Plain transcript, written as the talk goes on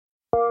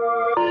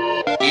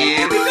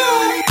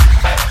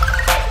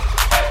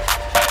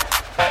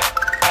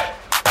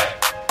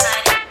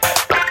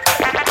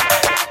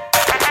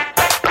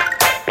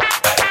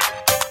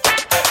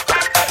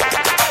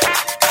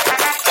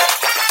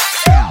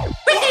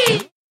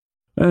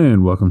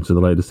And welcome to the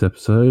latest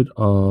episode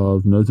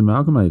of Nerds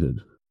Amalgamated.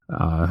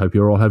 I hope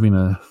you're all having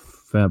a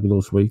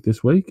fabulous week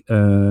this week,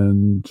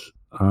 and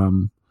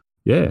hope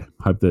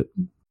that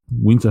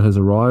winter has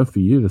arrived for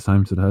you the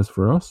same as it has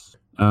for us.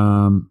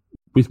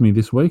 With me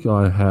this week,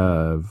 I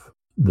have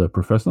the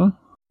Professor.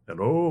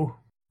 Hello.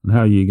 And how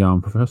are you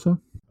going, Professor?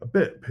 A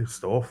bit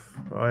pissed off.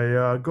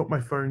 I got my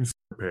phone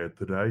repaired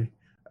today,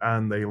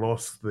 and they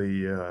lost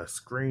the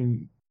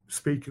screen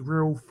speaker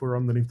grill for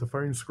underneath the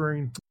phone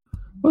screen.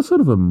 What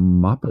sort of a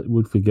muppet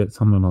would forget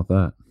something like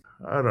that?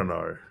 I don't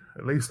know.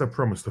 At least I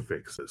promised to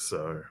fix it,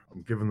 so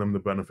I'm giving them the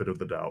benefit of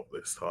the doubt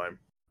this time.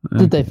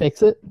 Did they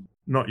fix it?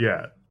 Not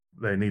yet.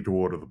 They need to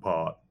order the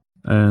part.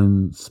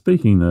 And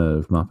speaking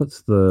of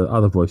muppets, the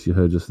other voice you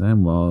heard just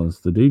then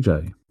was the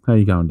DJ. How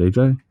you going,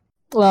 DJ?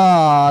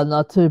 Oh,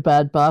 not too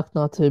bad, Buck.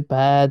 Not too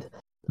bad.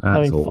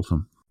 That's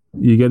awesome.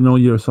 You getting all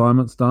your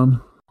assignments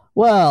done?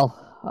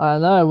 Well, I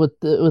know with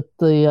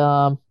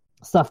the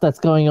stuff that's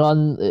going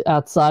on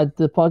outside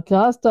the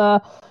podcast.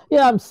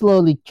 I'm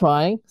slowly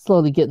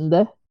getting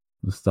there.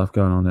 The stuff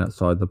going on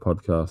outside the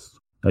podcast.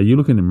 Are you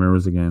looking in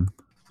mirrors again?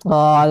 Oh,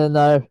 I don't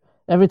know.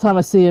 Every time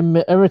I see a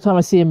mirror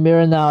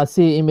now, I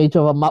see an image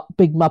of a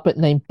big Muppet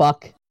named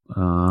Buck.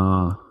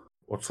 Ah.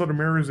 What sort of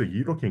mirrors are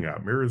you looking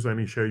at? Mirrors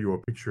only show you a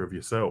picture of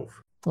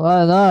yourself.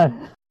 I don't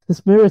know.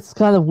 This mirror is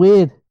kind of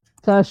weird.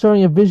 It's kind of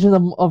showing a vision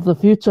of the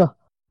future.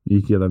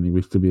 You could only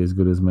wish to be as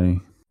good as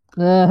me.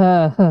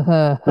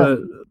 But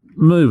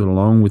moving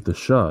along with the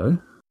show,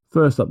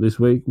 first up this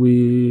week,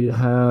 we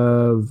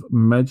have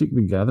Magic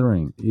the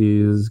Gathering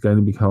is going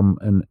to become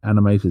an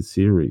animated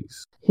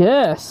series.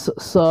 Yes,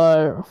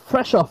 so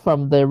fresh off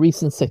from the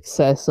recent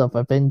success of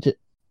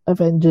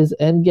Avengers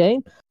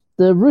Endgame,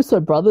 the Russo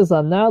brothers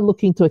are now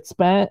looking to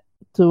expand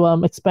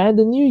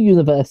a new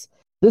universe.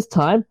 This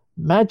time,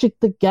 Magic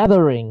the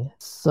Gathering.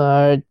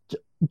 So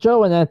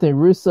Joe and Anthony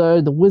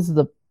Russo, the Wizard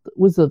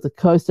of the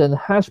Coast, and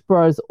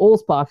Hasbro's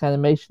AllSpark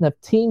Animation have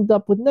teamed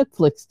up with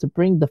Netflix to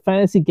bring the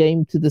fantasy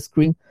game to the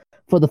screen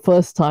for the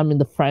first time in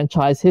the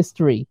franchise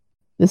history.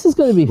 This is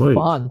going to be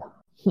fun.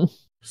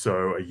 So,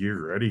 are you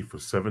ready for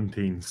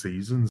 17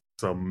 seasons?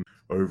 Some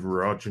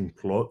overarching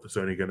plot that's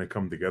only going to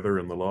come together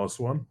in the last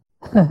one?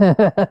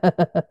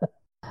 But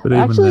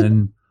even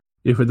then,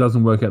 if it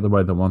doesn't work out the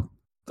way they want,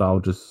 they'll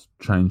just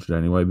change it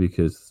anyway,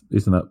 because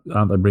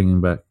aren't they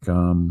bringing back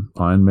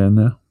Iron Man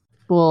now?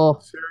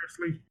 Well,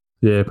 seriously?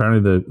 Yeah,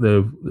 apparently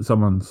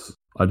someone's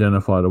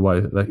identified a way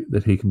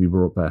that he can be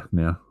brought back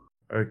now.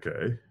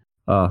 Okay.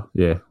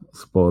 Yeah.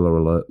 Spoiler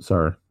alert.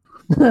 Sorry.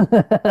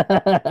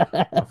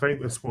 I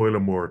think the spoiler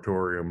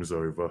moratorium is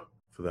over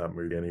for that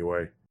movie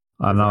anyway.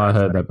 I know, I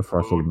heard that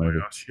before I saw the movie.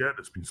 Yet.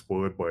 It's been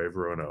spoiled by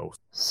everyone else.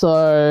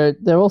 So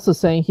they're also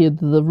saying here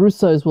that the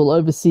Russos will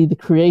oversee the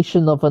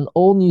creation of an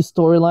all-new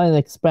storyline and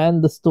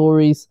expand the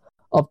stories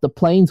of the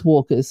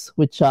Planeswalkers,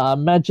 which are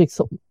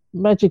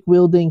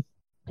magic-wielding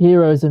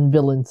heroes and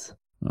villains.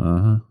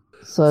 Uh-huh.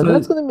 So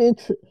that's going to be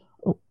interesting.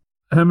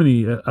 How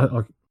many,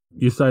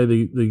 you say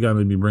they're going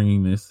to be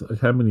bringing this,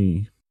 how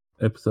many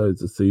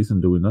episodes a season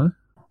do we know?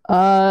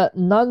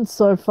 None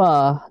so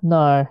far,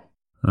 no.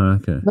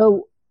 Okay.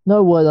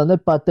 No word on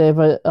it, but they've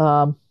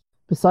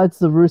besides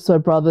the Russo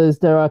brothers,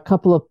 there are a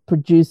couple of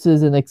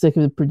producers and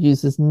executive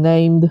producers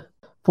named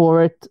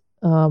for it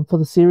for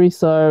the series.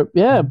 So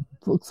yeah,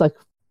 looks like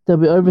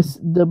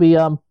there'll be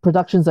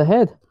productions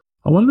ahead.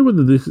 I wonder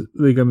whether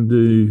they're going to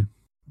do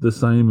the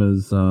same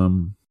as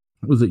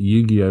was it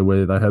Yu-Gi-Oh,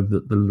 where they have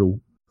the little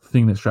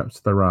thing that straps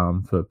to their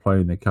arm for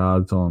playing their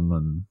cards on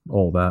and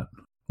all that,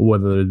 or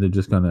whether they're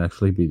just going to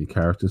actually be the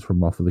characters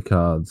from off of the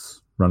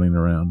cards running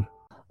around.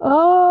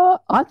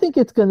 I think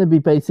it's going to be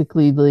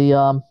basically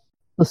the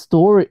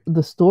story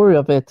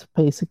of it,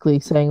 basically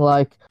saying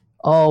like,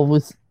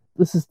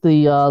 this is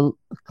the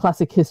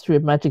classic history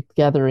of Magic the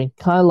Gathering,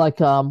 kind of like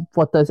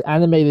what those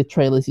animated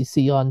trailers you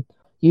see on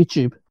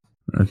YouTube.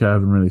 Okay, I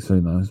haven't really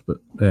seen those, but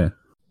yeah.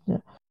 Yeah,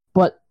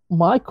 but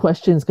my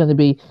question is going to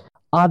be: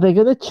 are they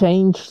going to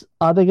change?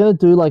 Are they going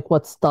to do like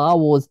what Star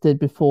Wars did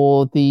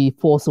before the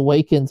Force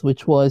Awakens,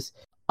 which was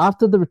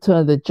after the Return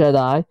of the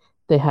Jedi?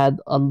 They had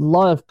a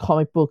lot of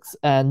comic books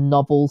and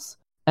novels,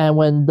 and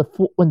when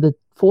the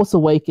Force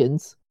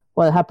Awakens,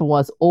 what happened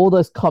was all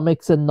those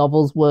comics and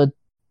novels were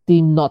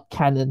deemed not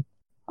canon.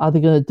 Are they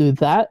going to do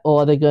that,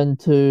 or are they going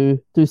to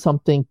do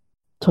something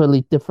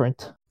totally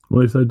different?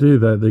 Well, if they do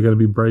that, they're going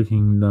to be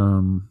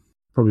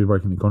probably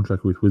breaking the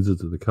contract with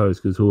Wizards of the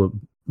Coast, because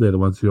they're the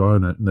ones who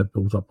own it, and that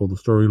builds up all the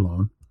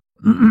storyline.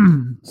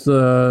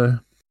 So,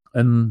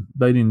 and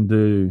they didn't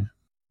do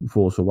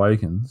Force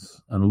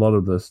Awakens, and a lot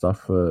of the stuff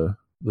for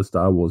the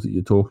Star Wars that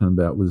you're talking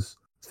about was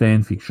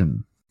fan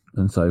fiction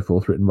and so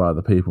forth, written by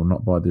other people,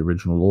 not by the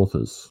original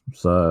authors.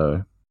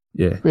 So,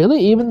 yeah. Really?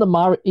 Even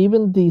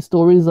the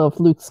stories of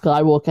Luke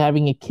Skywalker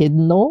having a kid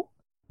and all?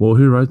 Well,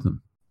 who wrote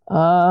them?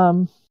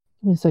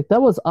 Give me a sec.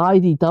 That was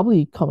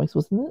IDW Comics,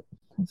 wasn't it?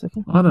 A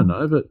second. I don't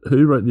know, but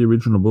who wrote the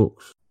original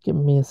books? Give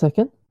me a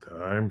second.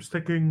 Time's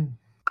ticking.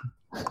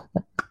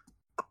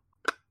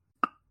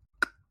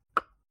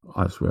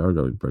 I swear I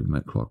got to bring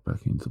that clock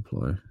back into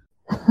play.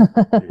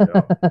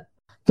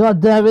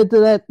 God damn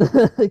internet!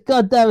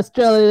 God damn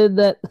Australian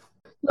internet!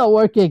 Not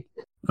working.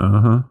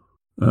 Uh-huh.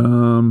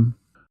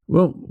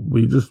 Well,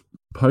 we just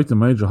poked a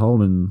major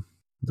hole in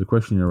the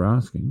question you're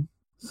asking.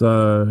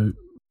 So,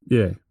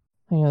 yeah.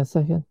 Hang on a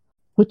second.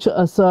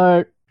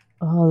 The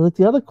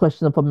other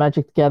question for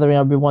Magic the Gathering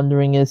I've been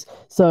wondering is,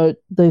 so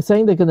they're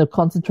saying they're going to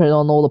concentrate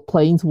on all the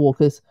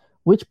planeswalkers.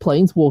 Which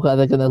planeswalker are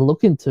they going to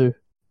look into,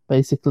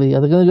 basically?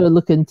 Are they going to go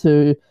look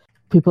into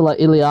people like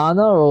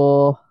Ileana,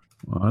 or...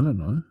 I don't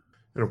know.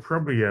 It'll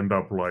probably end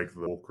up like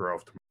the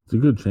Warcraft. It's a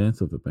good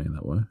chance of it being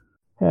that way.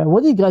 Yeah,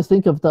 what do you guys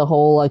think of the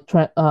whole like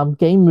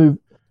game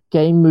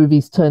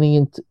movies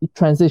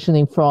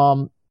transitioning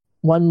from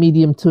one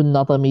medium to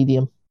another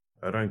medium?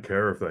 I don't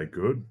care if they're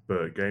good,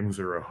 but games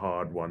are a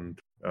hard one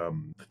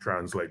to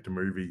translate to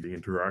movie. The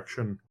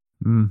interaction,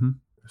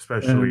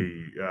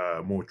 especially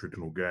more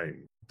traditional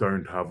games,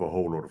 don't have a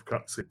whole lot of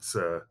cuts.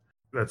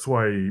 That's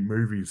why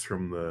movies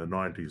from the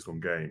 90s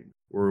on game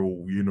were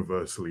all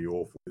universally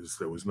awful, because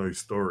there was no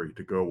story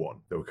to go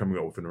on. They were coming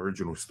up with an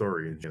original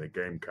story and a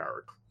game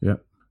character. Yeah.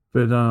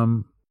 But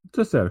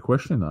just out of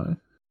question though,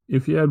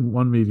 if you add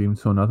one medium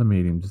to another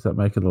medium, does that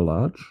make it a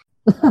large?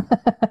 No,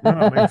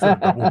 it makes it a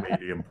double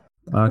medium.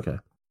 Okay.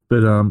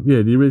 But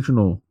the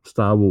original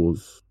Star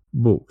Wars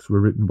books were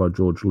written by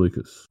George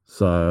Lucas.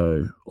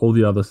 So all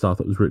the other stuff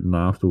that was written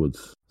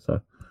afterwards. So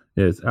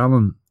yeah, it's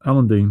Alan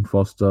Dean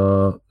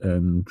Foster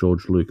and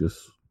George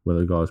Lucas were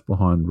the guys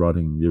behind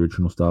writing the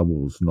original Star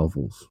Wars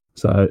novels.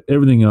 So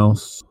everything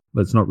else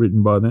that's not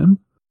written by them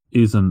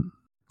isn't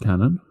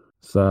canon.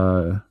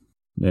 So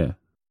yeah.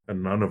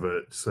 And none of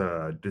it's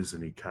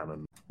Disney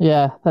canon.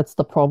 Yeah, that's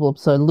the problem.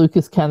 So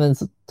Lucas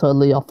canon's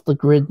totally off the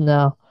grid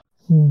now.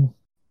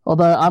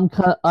 Although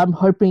I'm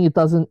hoping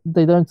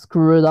they don't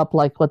screw it up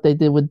like what they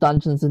did with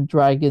Dungeons and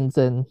Dragons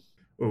and.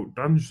 Well,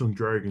 Dungeons and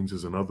Dragons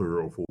is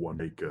another awful one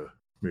to make a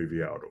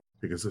movie out of,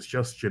 because it's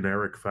just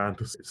generic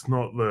fantasy. It's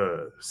not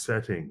the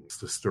settings,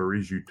 the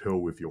stories you tell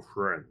with your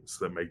friends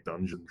that make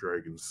Dungeons and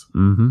Dragons.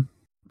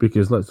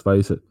 Because let's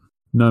face it,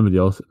 nobody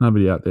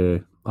out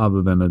there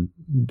other than a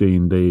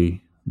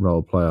D&D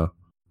role player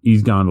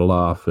is going to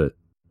laugh at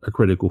a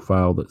critical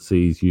fail that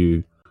sees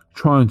you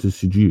trying to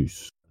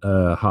seduce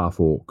a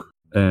half-orc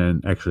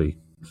and actually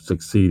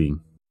succeeding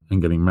and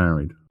getting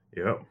married.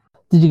 Yep.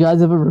 Did you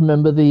guys ever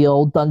remember the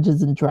old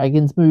Dungeons and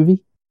Dragons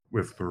movie?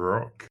 With The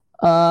Rock?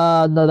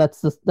 No,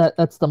 that's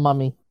the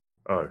Mummy.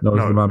 Oh, that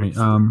was the Mummy.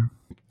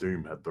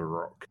 Doom had The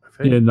Rock, I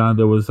think. Yeah, no,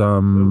 there was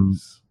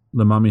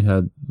the Mummy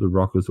had The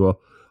Rock as well.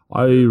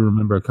 I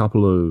remember a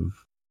couple of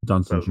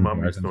Dungeons and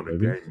Dragons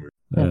movies.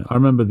 Yeah, I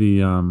remember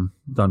the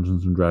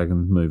Dungeons and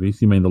Dragons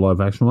movies. You mean the live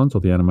action ones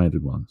or the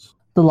animated ones?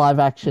 The live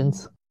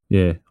actions.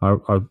 Yeah,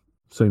 I've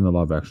seen the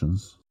live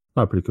actions.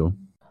 Oh, pretty cool.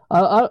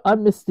 I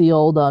miss the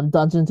old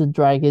Dungeons and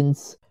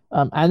Dragons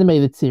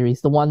animated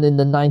series, the one in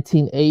the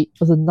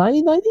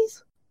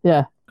 1990s?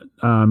 Yeah.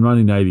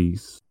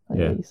 1980s.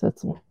 Yeah.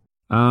 That's one.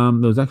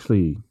 There was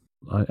actually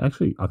I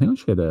think I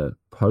shared a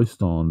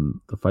post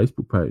on the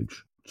Facebook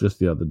page just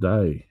the other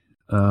day.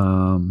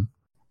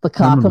 The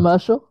car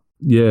commercial?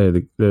 Yeah, I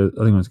think it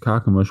was a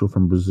car commercial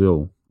from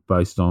Brazil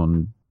based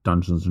on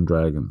Dungeons and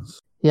Dragons.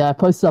 Yeah, I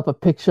posted up a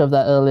picture of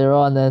that earlier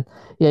on, and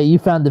yeah, you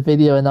found the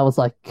video, and I was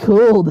like,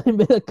 cool, they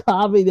made a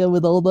car video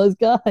with all those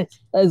guys.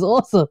 That is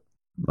awesome.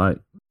 Like,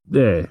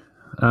 yeah.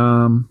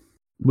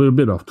 We're a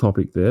bit off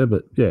topic there,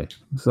 but yeah.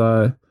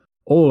 So,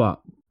 all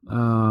up,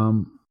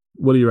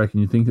 what do you reckon?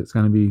 You think it's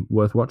going to be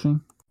worth watching?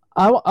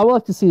 I would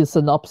like to see the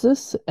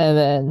synopsis, and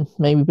then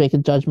maybe make a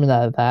judgment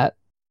out of that.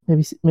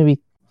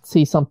 Maybe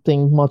see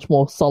something much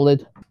more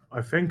solid.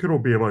 I think it'll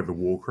be like the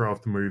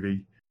Warcraft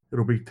movie.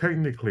 It'll be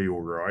technically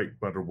all right,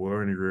 but it will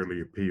only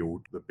really appeal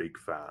to the big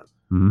fans.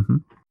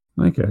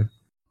 Okay.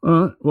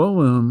 All right.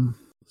 Well,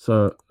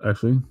 so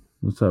actually,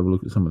 let's have a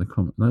look at some of the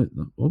comments.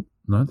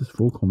 No, there's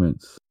 4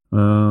 comments.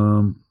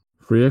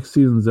 Free X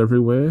seasons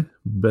everywhere.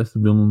 Best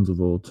villains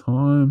of all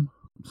time.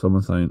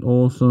 Someone saying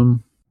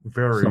awesome.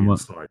 Very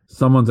insightful.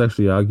 Someone's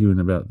actually arguing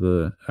about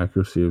the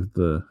accuracy of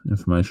the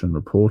information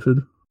reported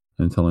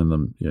and telling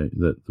them,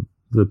 that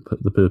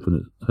the person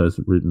that has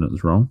written it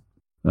is wrong.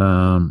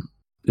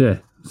 Yeah.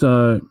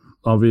 So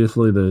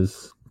obviously,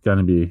 there's going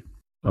to be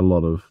a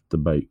lot of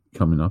debate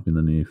coming up in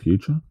the near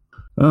future.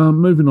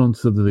 Moving on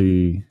to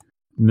the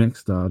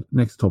next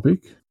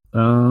topic.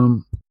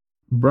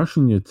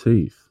 Brushing your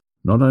teeth.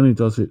 Not only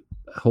does it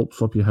help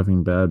stop you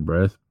having bad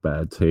breath,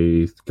 bad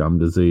teeth, gum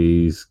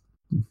disease,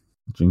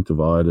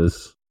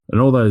 gingivitis, and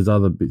all those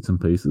other bits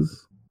and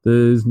pieces,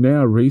 there's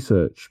now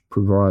research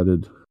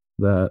provided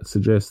that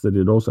suggests that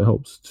it also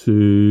helps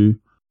to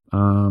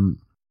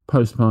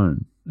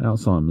postpone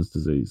Alzheimer's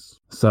disease.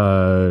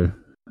 So,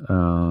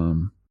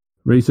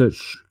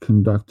 research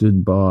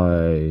conducted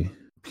by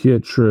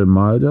Pietra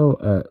Meidel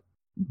at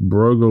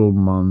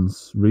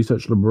Brueggelmann's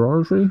Research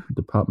Laboratory,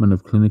 Department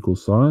of Clinical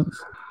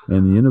Science,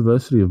 and the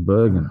University of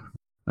Bergen.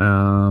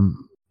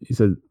 He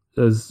said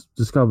has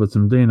discovered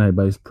some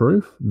DNA-based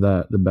proof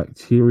that the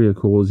bacteria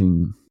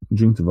causing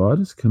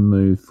gingivitis can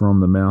move from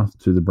the mouth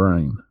to the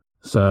brain.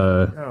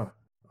 So,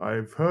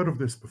 I've heard of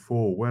this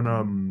before.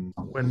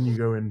 When you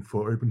go in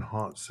for open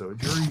heart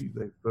surgery,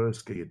 they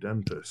first get your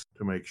dentist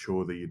to make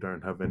sure that you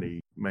don't have any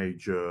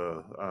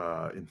major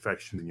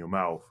infection in your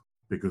mouth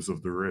because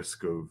of the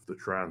risk of the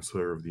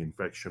transfer of the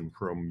infection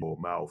from your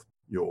mouth,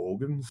 your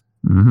organs.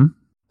 Mm-hmm.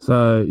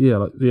 So yeah,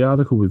 like the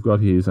article we've got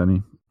here is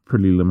only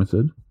pretty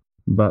limited,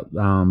 but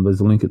there's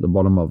a link at the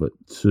bottom of it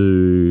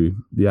to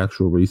the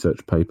actual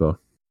research paper,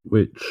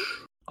 which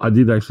I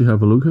did actually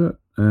have a look at,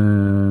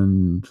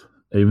 and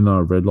even though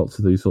I've read lots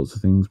of these sorts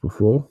of things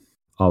before,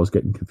 I was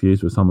getting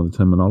confused with some of the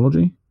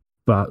terminology.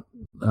 But,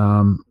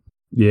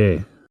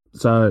 yeah.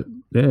 So,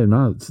 yeah,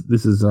 no,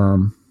 this is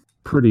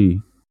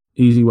pretty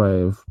easy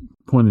way of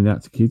pointing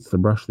out to kids to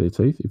brush their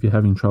teeth. If you're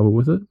having trouble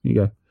with it, you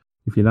go,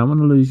 if you don't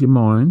want to lose your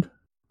mind,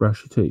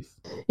 brush your teeth.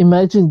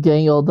 Imagine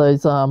getting all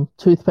those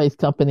toothpaste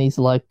companies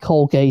like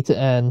Colgate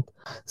and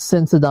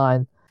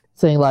Sensodyne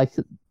saying like,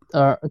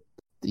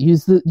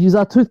 use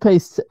our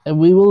toothpaste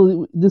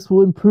and this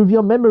will improve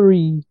your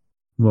memory.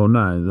 Well,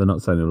 no, they're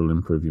not saying it'll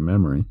improve your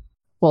memory.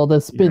 Well,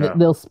 they'll spin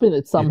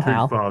it somehow.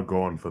 You're too far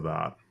gone for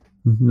that.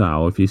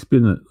 No, if you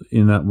spin it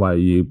in that way,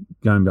 you're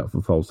going back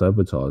for false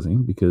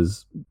advertising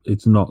because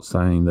it's not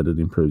saying that it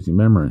improves your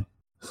memory.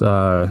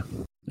 So,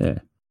 yeah.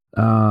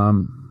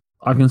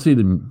 I can see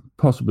them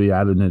possibly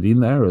adding it in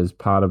there as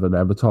part of an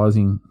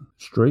advertising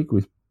streak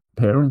with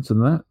parents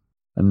and that,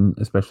 and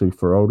especially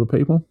for older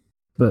people.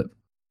 But,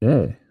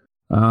 yeah,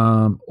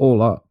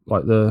 all up,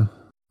 like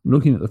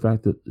looking at the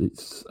fact that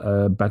it's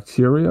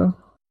bacteria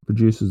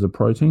produces a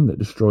protein that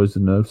destroys the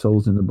nerve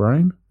cells in the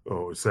brain.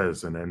 Oh, it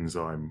says an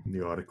enzyme in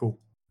the article.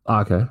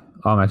 Okay.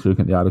 I'm actually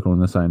looking at the article and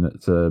they're saying that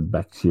it's a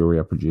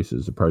bacteria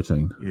produces a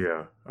protein.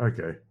 Yeah,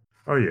 okay.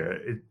 Oh, yeah,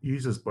 it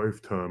uses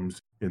both terms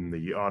in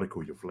the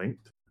article you've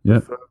linked.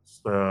 Yeah. The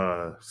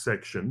first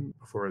section,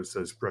 before it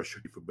says brush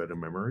your teeth for better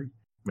memory,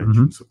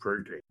 mentions a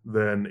protein.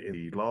 Then in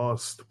the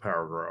last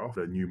paragraph,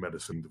 the new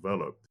medicine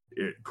developed,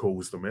 it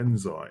calls them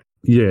enzyme.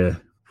 Yeah.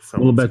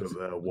 Someone's got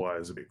their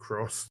wires a bit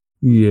crossed.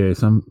 Yeah,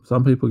 some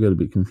people get a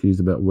bit confused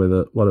about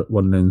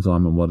what an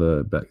enzyme and what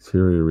a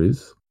bacteria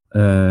is,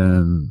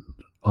 and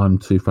I'm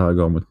too far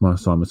gone with my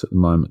assignments at the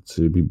moment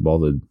to be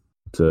bothered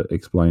to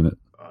explain it.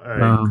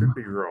 I could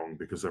be wrong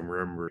because I'm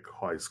remembering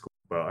high school,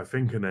 but I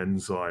think an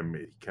enzyme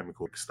is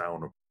chemical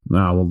breakdown.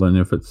 No, well then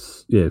if a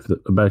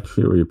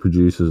bacteria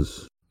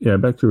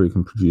bacteria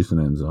can produce an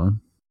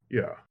enzyme.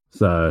 Yeah.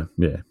 So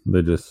yeah,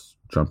 they're just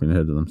jumping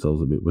ahead of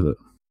themselves a bit with it.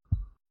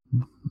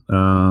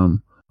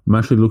 I'm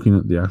actually looking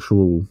at the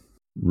actual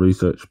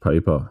research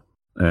paper,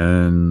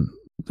 and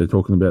they're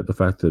talking about the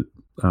fact that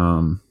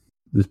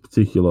this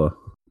particular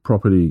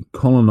property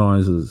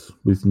colonizes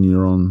with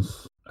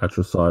neurons,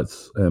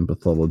 astrocytes, and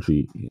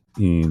pathology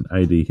in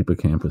AD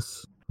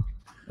hippocampus.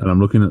 And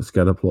I'm looking at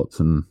scatter plots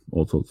and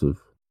all sorts of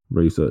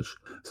research.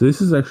 So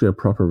this is actually a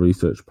proper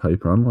research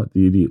paper, unlike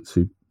the idiots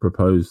who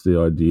proposed the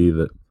idea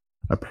that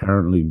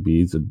apparently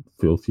beards are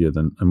filthier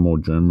and more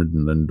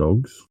germ-ridden than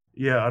dogs.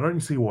 Yeah, I don't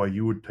see why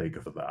you would take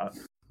it for that.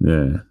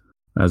 Yeah,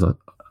 as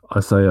I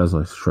say as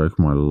I stroke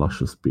my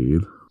luscious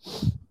beard.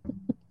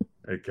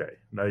 Okay,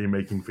 now you're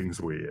making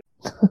things weird.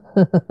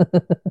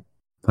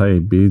 Hey,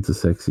 beards are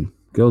sexy.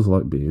 Girls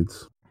like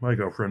beards. My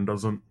girlfriend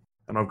doesn't,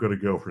 and I've got a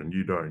girlfriend,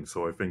 you don't,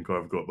 so I think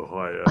I've got the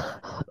higher...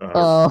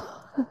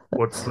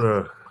 what's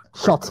the...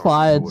 Shots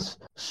fired.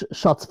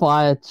 Shots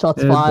fired.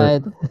 Shots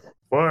fired.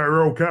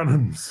 Fire all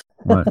cannons.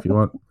 Well,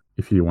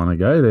 if you want to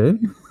go there...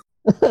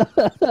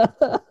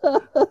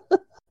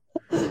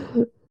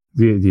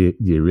 Do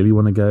you really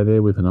want to go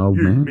there with an old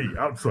man? Me,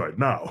 outside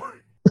now.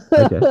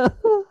 Okay.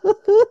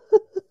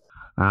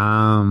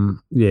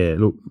 Yeah,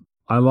 look,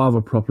 I love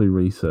a properly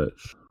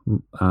researched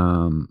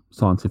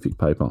scientific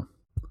paper.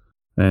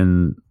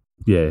 And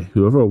yeah,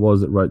 whoever it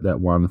was that wrote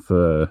that one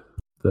for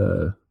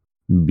the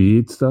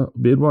beard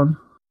one,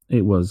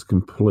 it was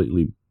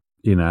completely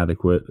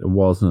inadequate. It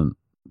wasn't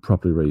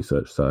properly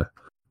researched. So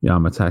yeah,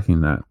 I'm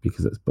attacking that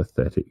because it's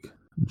pathetic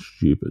and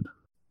stupid.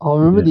 Oh,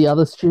 remember the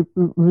other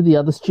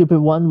stupid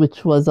one,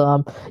 which was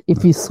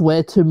if you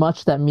swear too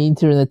much, that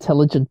means you're an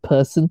intelligent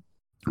person.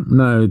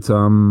 No, it's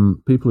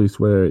people who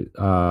swear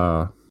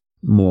are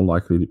more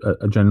likely,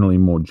 are generally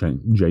more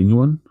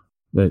genuine.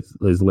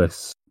 There's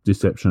less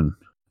deception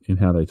in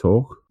how they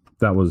talk.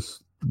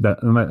 That's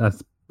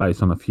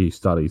based on a few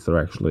studies. They're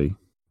actually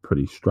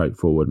pretty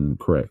straightforward and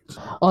correct.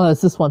 Oh,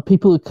 there's this one.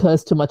 People who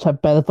curse too much have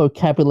better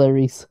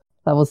vocabularies.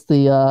 That was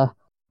the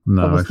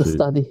the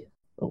study.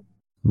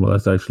 Well,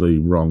 that's actually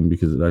wrong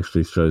because it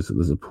actually shows that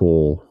there's a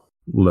poor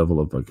level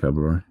of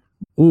vocabulary.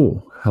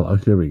 Oh, hello,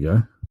 here we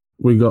go.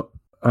 We got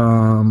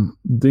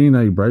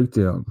DNA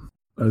breakdown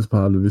as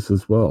part of this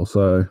as well.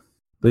 So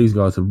these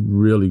guys have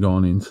really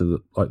gone into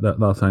that.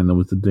 They're saying there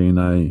was the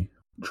DNA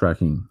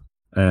tracking,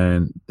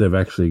 and they've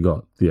actually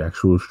got the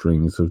actual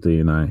strings of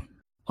DNA.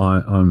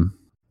 I'm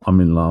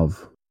in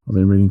love. I've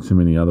been reading too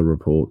many other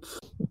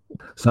reports.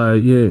 So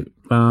yeah,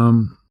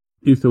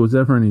 if there was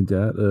ever any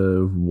doubt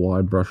of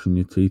why brushing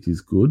your teeth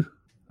is good,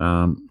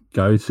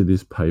 go to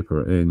this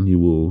paper and you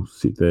will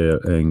sit there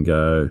and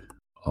go,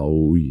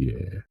 oh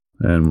yeah.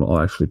 And I'll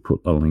actually put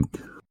a link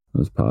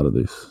as part of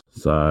this.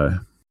 So,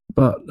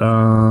 but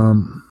I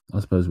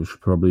suppose we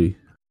should probably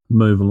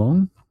move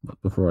along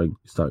before I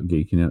start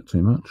geeking out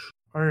too much.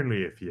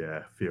 Only if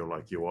you feel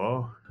like you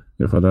are.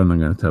 If I don't, I'm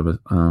going to have a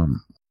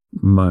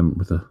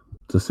moment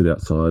to sit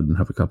outside and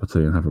have a cup of tea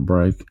and have a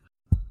break,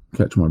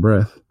 catch my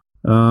breath.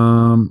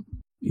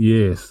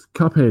 Yes,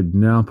 Cuphead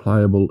now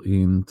playable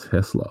in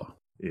Tesla.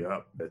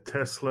 Yeah,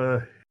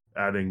 Tesla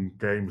adding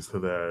games to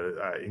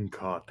their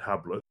in-car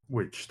tablet,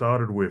 which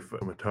started with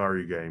an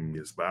Atari game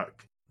years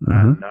back,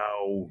 and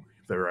now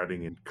they're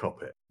adding in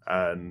Cuphead.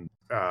 And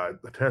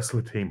the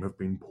Tesla team have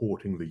been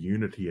porting the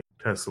Unity in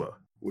Tesla,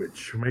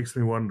 which makes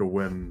me wonder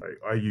when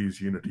I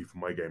use Unity for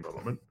my game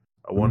development.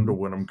 I wonder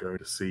when I'm going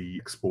to see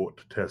export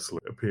to Tesla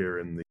appear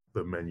in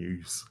the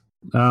menus.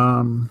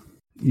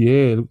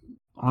 Yeah,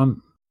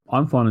 I'm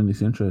finding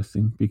this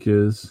interesting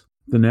because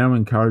they're now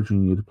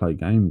encouraging you to play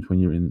games when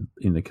you're in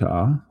the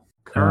car.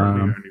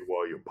 Currently only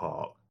while you're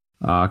parked.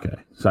 Okay.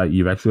 So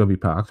you've actually got to be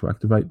parked to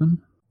activate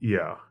them?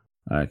 Yeah.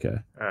 Okay.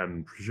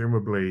 And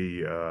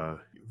presumably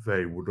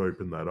they would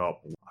open that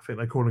up. I think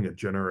they're calling it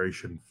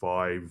Generation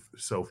 5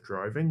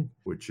 self-driving,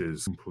 which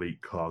is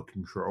complete car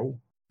control.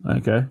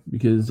 Okay.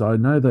 Because I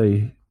know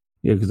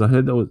because I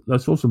heard I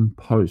saw some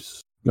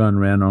posts going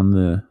around on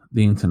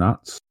the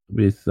internet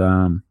with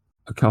a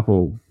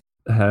couple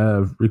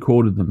have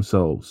recorded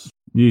themselves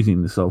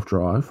using the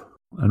self-drive,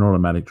 an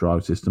automatic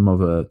drive system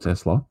of a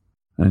Tesla,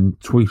 and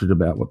tweeted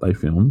about what they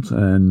filmed.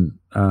 And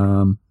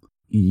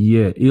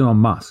Elon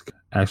Musk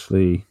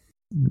actually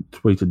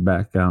tweeted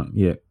back,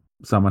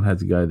 someone had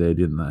to go there,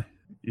 didn't they?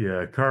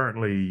 Yeah,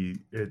 currently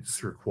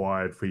it's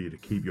required for you to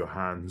keep your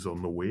hands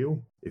on the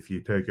wheel. If you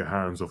take your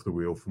hands off the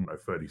wheel for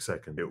 30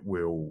 seconds, it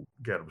will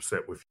get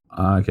upset with you.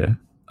 Okay.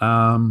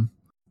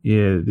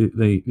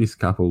 This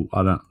couple,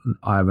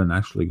 I haven't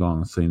actually gone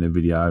and seen a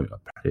video.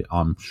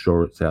 I'm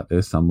sure it's out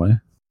there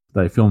somewhere.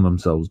 They film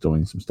themselves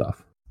doing some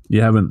stuff.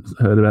 You haven't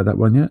heard about that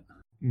one yet?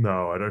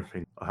 No, I don't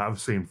think. I have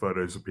seen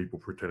photos of people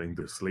pretending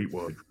to sleep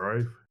while they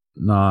drive.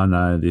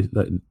 No.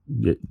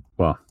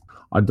 Well,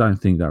 I don't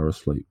think they were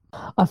asleep.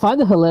 I find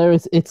it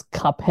hilarious. It's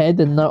Cuphead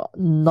and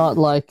not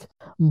like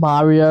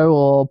Mario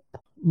or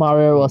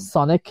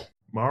Sonic.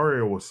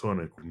 Mario or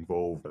Sonic would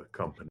involve a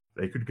company.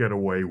 They could get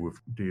away with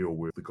deal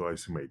with the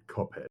guys who made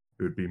Cuphead.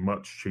 It would be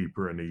much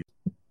cheaper and easier.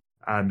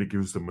 And it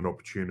gives them an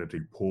opportunity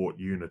to port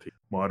Unity.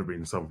 Might have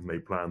been something they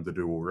planned to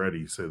do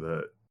already so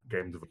that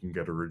games can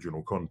get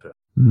original content.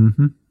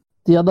 Mm-hmm.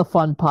 The other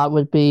fun part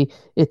would be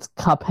it's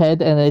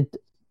Cuphead, and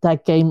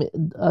that game,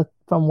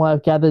 from what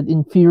I've gathered,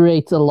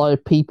 infuriates a lot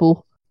of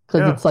people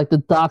because it's like the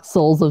Dark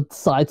Souls of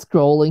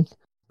side-scrolling.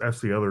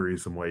 That's the other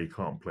reason why you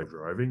can't play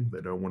driving.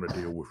 They don't want to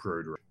deal with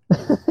road rage.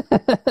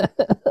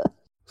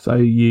 So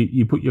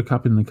you put your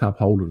cup in the cup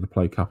holder to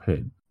play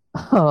Cuphead.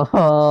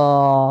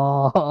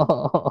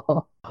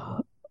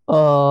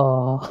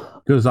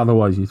 Because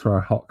otherwise you throw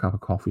a hot cup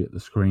of coffee at the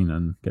screen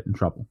and get in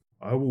trouble.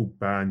 I will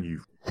ban you.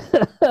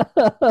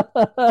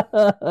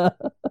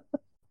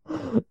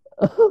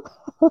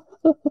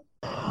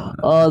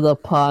 Oh, the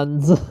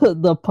puns.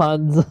 The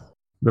puns.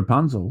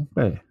 Rapunzel?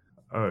 Where?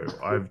 Oh,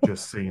 I've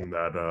just seen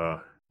that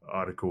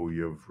article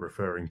you're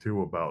referring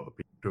to about the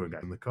people doing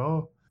that in the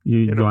car.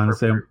 You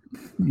understand?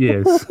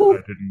 Yes. I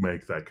didn't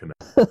make that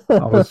connection.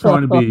 I was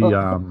trying to be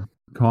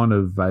kind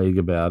of vague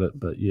about it,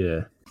 but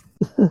yeah.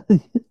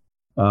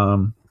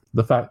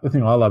 The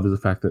thing I love is the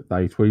fact that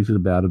they tweeted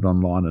about it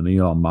online and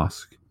Elon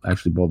Musk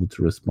actually bothered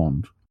to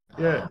respond.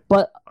 Yeah,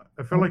 but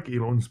I feel like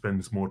Elon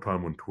spends more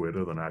time on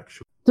Twitter than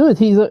actually. Dude,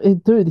 he's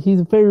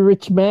a very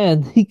rich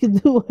man. He can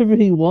do whatever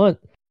he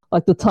wants.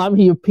 Like the time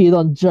he appeared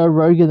on Joe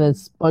Rogan and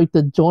smoked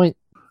a joint.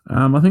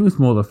 I think it's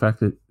more the fact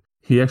that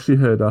he actually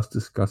heard us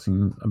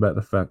discussing about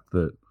the fact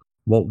that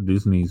Walt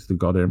Disney's the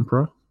God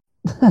Emperor.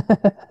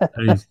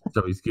 And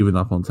he's given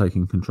up on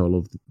taking control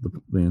of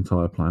the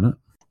entire planet.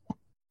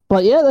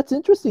 But yeah, that's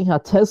interesting how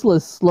Tesla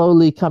is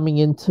slowly coming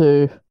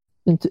into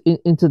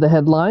the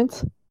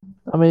headlines.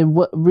 I mean,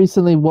 what was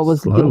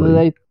the other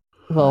day?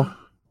 Well,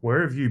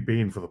 where have you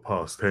been for the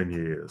past 10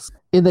 years?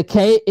 In a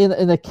cave in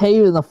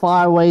a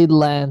faraway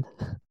land.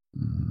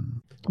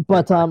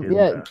 But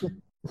yeah,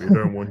 we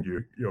don't want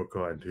your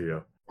kind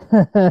here.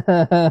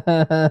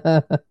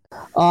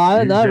 I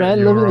don't know, man.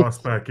 Get your ass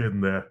back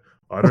in there.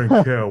 I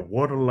don't care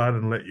what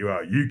Aladdin let you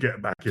out. You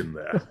get back in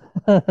there.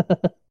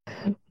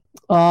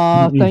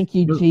 Oh, thank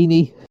you,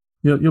 Genie.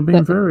 You're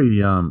being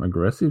very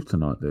aggressive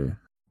tonight there.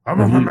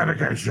 I'm on my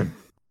medication.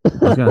 I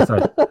was going to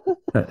say,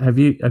 have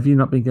you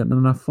not been getting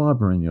enough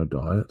fibre in your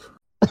diet?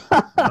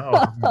 No,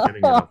 I'm getting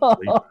enough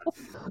sleep.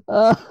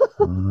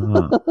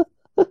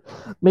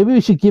 Maybe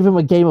we should give him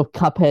a game of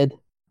Cuphead.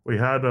 We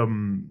had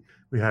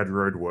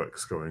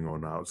roadworks going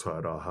on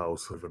outside our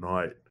house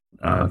overnight.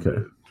 And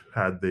okay. It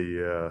had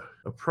the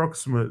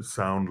approximate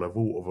sound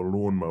level of a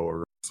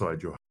lawnmower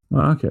outside your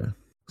house. Okay.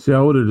 See,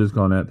 I would have just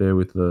gone out there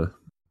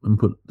and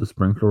put the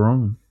sprinkler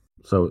on,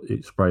 so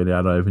it sprayed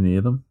out over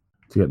near them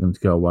to get them to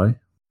go away.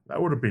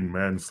 That would have been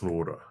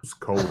manslaughter. It's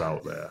cold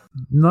out there.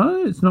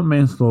 No, it's not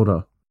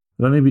manslaughter.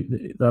 They'll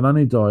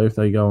only die if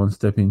they go and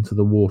step into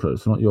the water.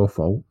 It's not your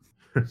fault.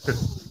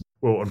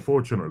 Well,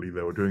 unfortunately,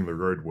 they were doing the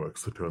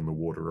roadworks to turn the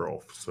water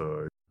off,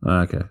 so...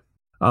 Okay.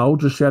 I'll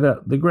just shout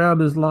out, the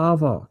ground is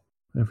lava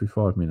every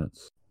 5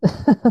 minutes.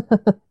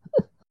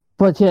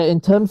 But yeah, in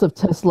terms of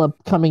Tesla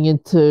coming in,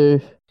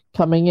 did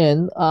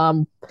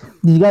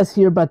you guys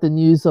hear about the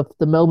news of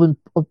the Melbourne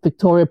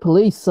Victoria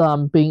Police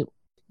being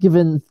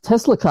given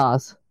Tesla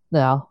cars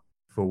now?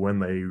 For when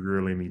they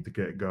really need to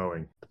get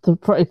going.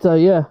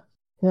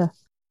 Yeah.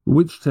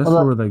 Which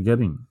Tesla are they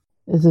getting?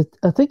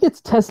 I think it's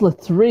Tesla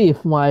 3,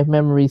 if my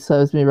memory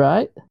serves me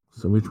right.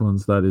 So which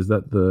one's that? Is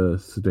that the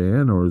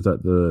sedan or is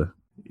that the...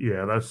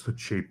 Yeah, that's the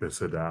cheaper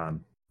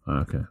sedan.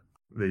 Okay.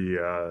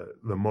 The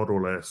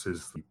Model S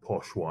is the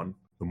posh one.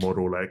 The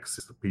Model X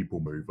is the people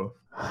mover.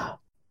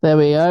 There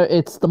we go.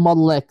 It's the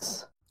Model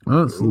X.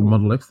 Oh, it's the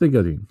Model X they're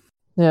getting.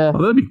 Yeah.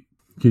 Oh,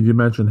 can you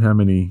imagine how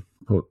many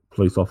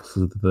police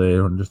officers are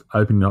there and just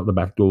opening up the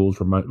back doors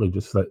remotely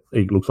just so that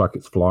it looks like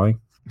it's flying?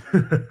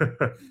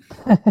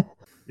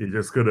 You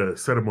just got to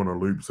set them on a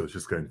loop so it's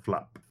just going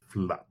flap,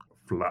 flap,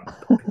 flap.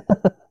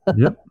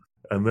 Yep.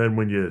 And then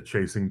when you're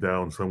chasing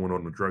down someone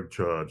on a drug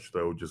charge,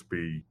 they'll just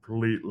be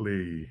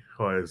completely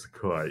high as a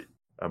kite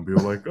and be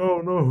like,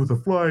 oh no, the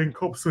flying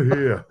cops are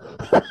here.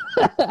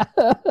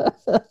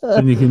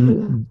 And you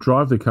can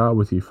drive the car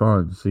with your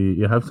phone. So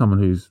you have someone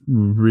who's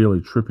really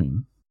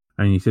tripping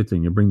and you sit there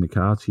and you bring the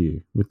car to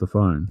you with the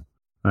phone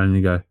and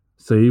you go,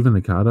 so even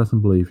the car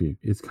doesn't believe you.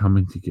 It's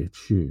coming to get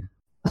you.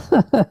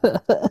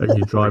 And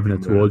you're driving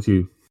it towards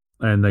you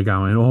and they're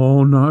going,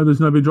 oh no, there's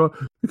nobody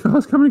driving. The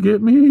car's coming to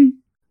get me.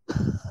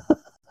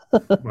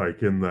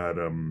 Like in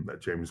that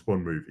James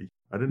Bond movie.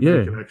 I didn't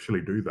think it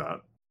actually do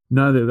that.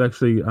 No, they've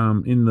actually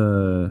in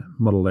the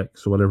Model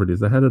X or whatever it is,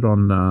 they had it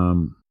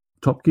on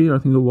Top Gear, I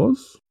think it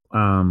was.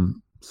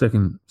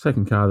 Second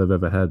car they've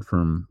ever had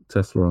from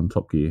Tesla on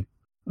Top Gear.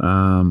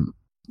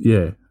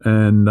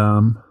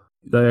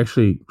 They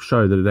actually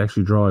show that it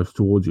actually drives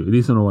towards you. It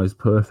isn't always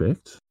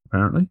perfect,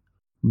 apparently,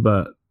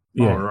 but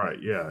yeah. Oh, right,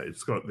 yeah.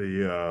 It's got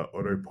the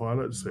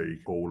autopilot, so you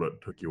call it,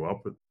 took you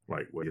up at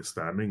like where you're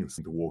standing and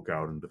to walk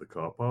out into the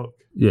car park.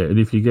 Yeah, and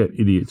if you get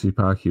idiots who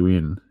park you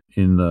in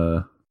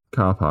the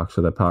car park,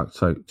 so they park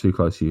too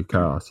close to your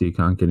car, so you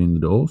can't get in the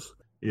doors.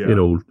 Yeah,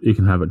 you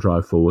can have it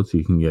drive forward, so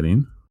you can get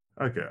in.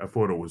 Okay, I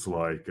thought it was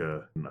like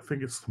I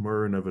think it's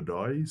Tomorrow Never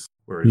Dies,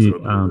 where he's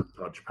got the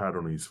touchpad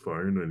on his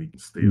phone and he can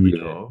steer the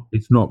car.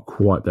 It's not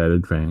quite that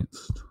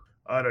advanced.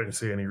 I don't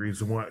see any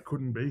reason why it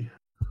couldn't be.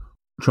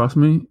 Trust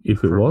me,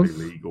 if it was,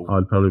 legal.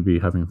 I'd probably be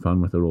having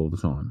fun with it all the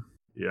time.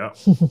 Yeah.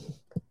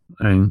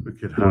 And we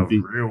could have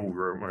real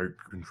remote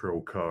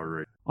control car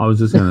racing. I was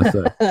just going to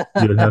say,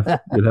 you'd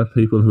have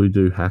people who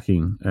do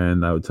hacking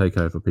and they would take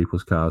over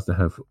people's cars to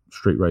have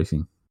street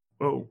racing.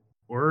 Well,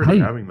 we're already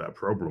having that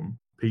problem.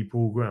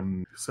 People,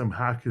 some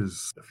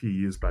hackers a few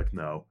years back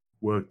now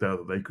worked out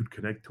that they could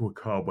connect to a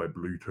car by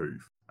Bluetooth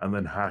and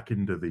then hack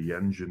into the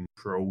engine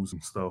controls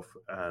and stuff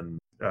and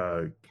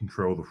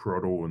control the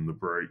throttle and the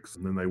brakes.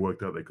 And then they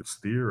worked out they could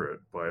steer it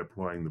by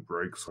applying the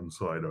brakes on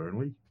side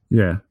only.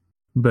 Yeah,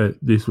 but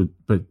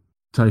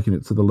taking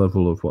it to the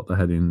level of what they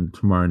had in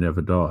Tomorrow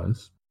Never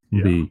Dies,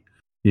 you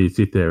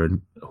sit there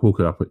and hook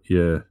it up at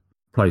your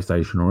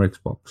PlayStation or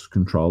Xbox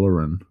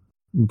controller and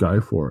go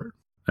for it.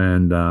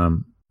 And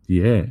I'm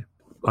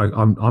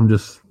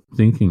just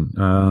thinking,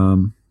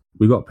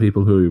 we got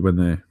people who, when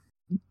they're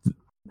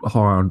high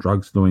on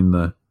drugs, doing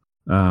the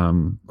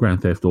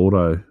Grand Theft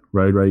Auto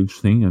road rage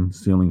thing and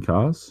stealing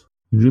cars.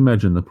 Could you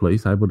imagine the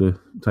police able to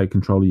take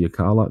control of your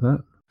car like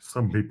that?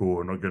 Some people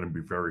are not going to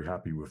be very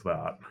happy with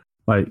that.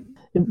 Like,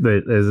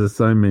 there's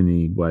so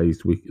many ways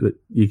that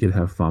you could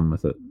have fun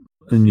with it,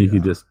 and you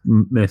could just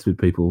mess with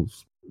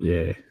people's.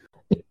 Yeah,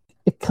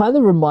 it kind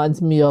of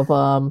reminds me of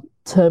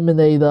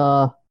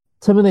Terminator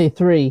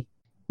 3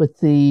 with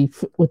the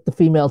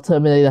female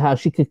Terminator, how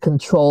she could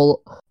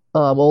control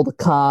all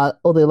the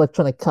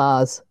electronic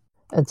cars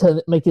and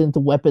make it into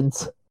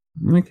weapons.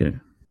 Okay.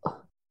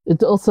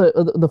 It also,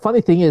 the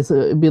funny thing is,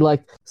 it'd be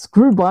like,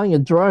 screw buying a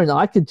drone.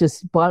 I could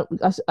just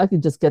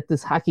get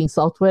this hacking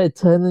software,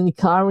 turn any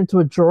car into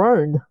a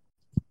drone.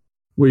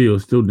 Well, you'll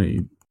still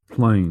need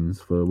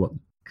planes for what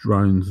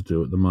drones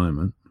do at the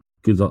moment.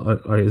 Because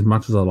I, as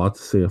much as I like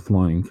to see a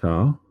flying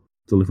car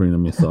delivering a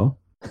missile,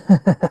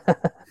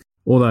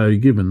 although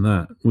given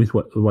that with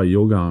the way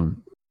you're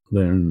going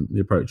there and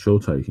the approach you're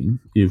taking,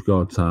 you've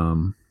got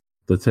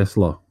the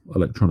Tesla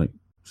electronic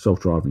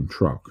self-driving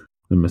truck.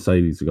 The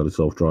Mercedes have got a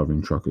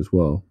self-driving truck as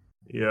well.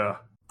 Yeah.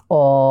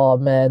 Oh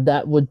man,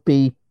 that would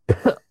be.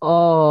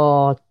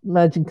 Oh,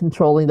 imagine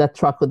controlling that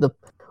truck with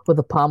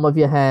the palm of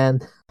your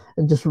hand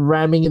and just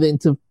ramming it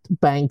into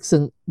banks.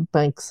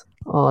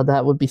 Oh,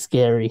 that would be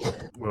scary.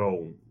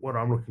 Well, what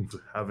I'm looking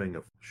for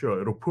sure,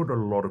 it'll put a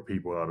lot of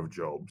people out of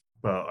jobs,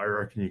 but I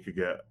reckon you could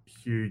get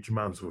huge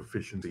amounts of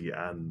efficiency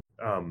and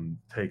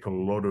take a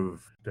lot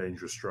of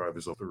dangerous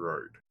drivers off the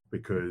road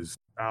because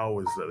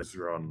hours that is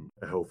run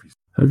a healthy.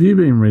 Have you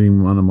been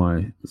reading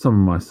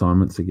some of my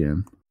assignments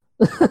again?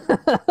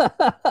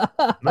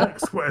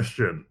 Next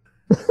question.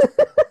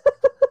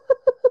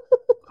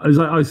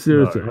 I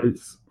seriously,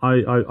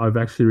 No, I've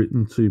actually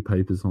written 2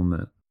 papers on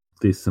that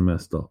this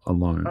semester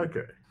alone.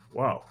 Okay,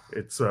 wow.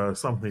 It's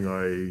something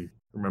I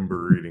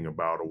remember reading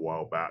about a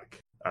while back.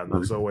 And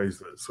there's always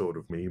that sort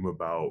of meme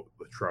about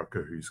the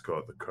trucker who's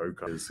got the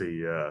coke. Is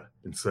he,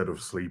 instead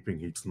of sleeping,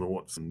 he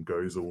snorts and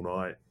goes all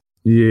night?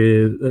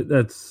 Yeah,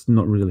 that's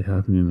not really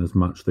happening as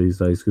much these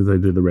days because they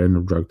do the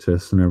random drug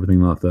tests and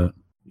everything like that.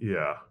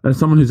 Yeah. As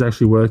someone who's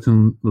actually worked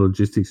in the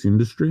logistics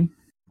industry,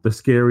 the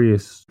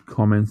scariest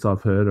comments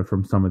I've heard are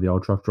from some of the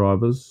old truck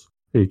drivers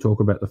who talk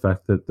about the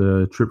fact that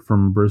the trip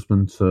from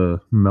Brisbane to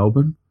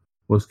Melbourne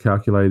was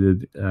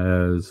calculated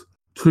as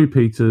 2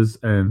 pizzas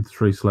and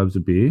 3 slabs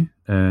of beer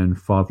and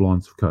 5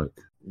 lines of coke.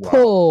 Wow.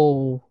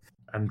 Oh.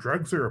 And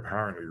drugs are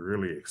apparently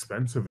really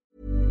expensive.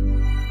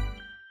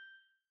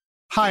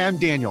 Hi, I'm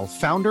Daniel,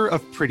 founder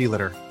of Pretty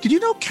Litter. Did you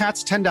know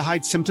cats tend to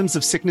hide symptoms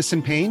of sickness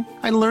and pain?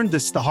 I learned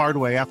this the hard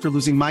way after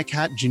losing my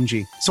cat,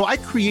 Gingy. So I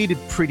created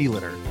Pretty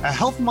Litter, a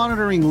health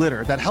monitoring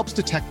litter that helps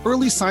detect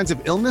early signs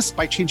of illness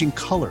by changing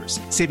colors,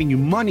 saving you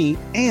money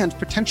and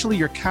potentially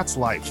your cat's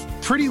life.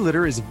 Pretty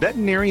Litter is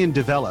veterinarian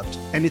developed,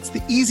 and it's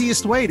the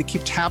easiest way to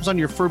keep tabs on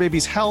your fur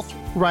baby's health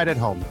right at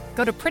home.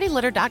 Go to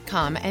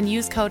prettylitter.com and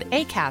use code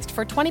ACAST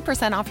for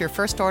 20% off your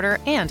first order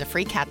and a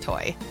free cat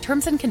toy.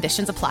 Terms and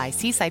conditions apply.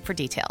 See site for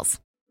details.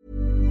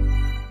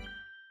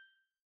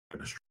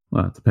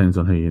 Well, it depends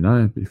on who you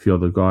know. If you're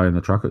the guy in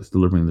the truck that's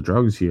delivering the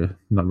drugs, you're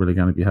not really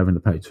going to be having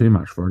to pay too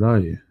much for it, are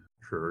you?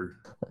 True.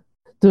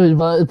 Dude,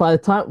 by the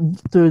time,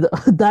 dude,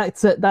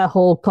 that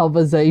whole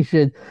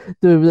conversation,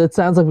 dude, it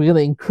sounds like we're going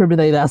to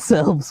incriminate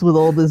ourselves with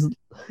all this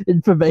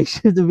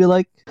information to be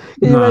like,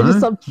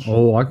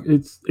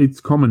 it's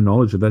common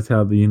knowledge that that's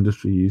how the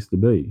industry used to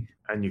be.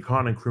 And you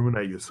can't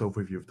incriminate yourself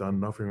if you've done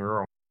nothing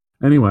wrong.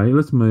 Anyway,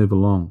 let's move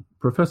along.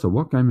 Professor,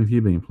 what game have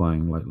you been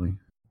playing lately?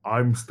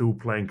 I'm still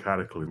playing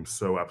Cataclysm,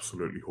 so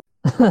absolutely.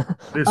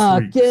 This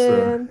week's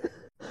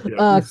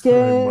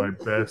my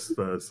best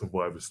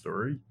survivor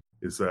story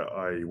is that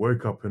I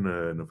woke up in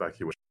an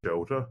evacuation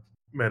shelter,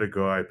 met a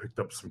guy, picked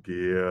up some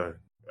gear,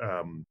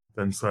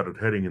 then started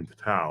heading into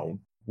town,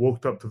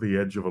 walked up to the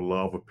edge of a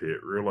lava pit,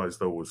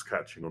 realized I was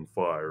catching on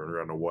fire and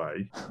ran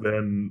away,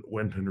 then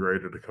went and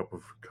raided a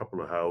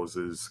couple of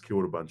houses,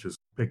 killed a bunch of,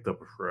 picked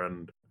up a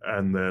friend,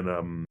 and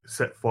then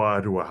set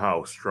fire to a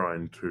house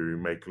trying to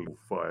make a little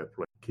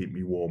fireplace, keep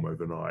me warm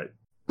overnight.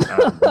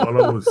 And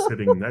while I was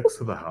sitting next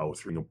to the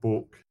house reading a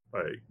book,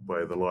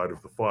 by the light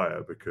of the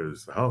fire,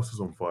 because the house is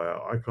on fire,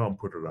 I can't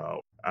put it out,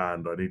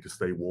 and I need to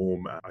stay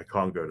warm, and I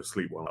can't go to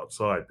sleep while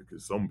outside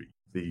because zombie.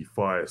 The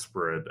fire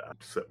spread and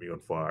set me on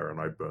fire, and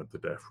I burnt to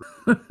death.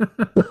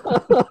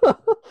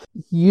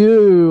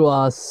 You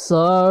are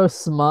so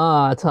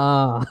smart,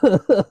 huh?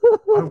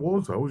 I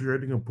was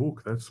reading a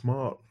book. That's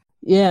smart.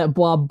 Yeah,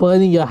 while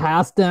burning your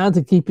house down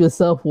to keep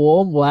yourself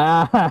warm.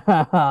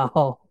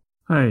 Wow.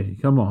 Hey,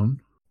 come on.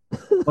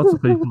 Lots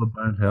of people have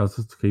burned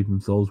houses to keep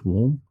themselves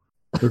warm.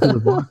 Look at the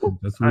Vikings.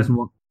 That's the reason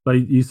why they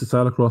used to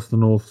sail across the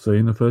North Sea,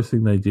 and the first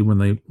thing they did when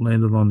they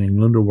landed on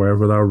England or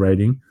wherever they were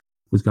raiding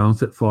was go and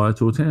set fire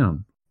to a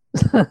town.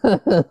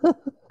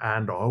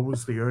 And I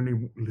was the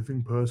only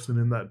living person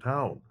in that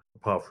town,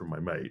 apart from my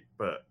mate.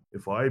 But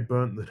if I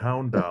burnt the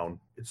town down,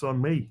 it's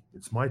on me.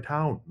 It's my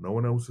town. No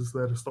one else is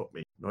there to stop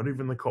me. Not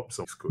even the cops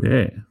could.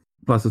 Yeah.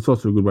 Plus, it's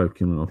also a good way of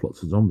killing off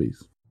lots of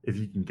zombies. If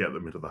you can get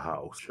them into the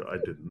house. I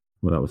didn't.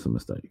 Well, that was a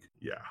mistake.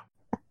 Yeah.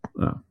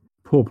 Oh,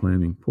 poor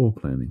planning. Poor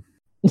planning.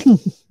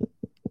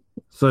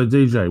 So,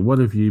 DJ, what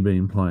have you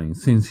been playing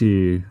since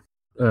you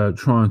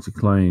trying to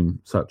claim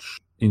such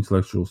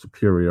intellectual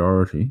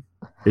superiority,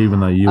 even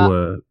though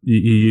you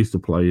used to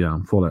play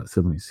Fallout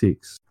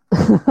 76?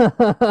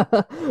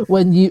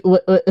 When you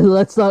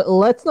let's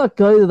not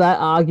go to that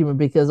argument,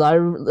 because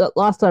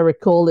last I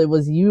recall it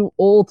was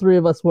all three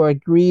of us were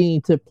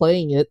agreeing to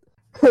playing it,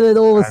 and then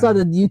all of a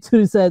sudden you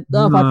two said,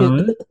 "No, fuck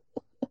it."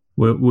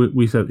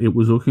 We said it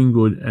was looking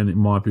good and it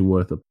might be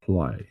worth a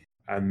play.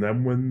 And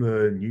then when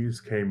the news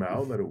came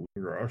out that it was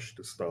rushed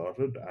to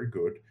started, very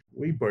good,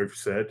 we both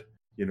said,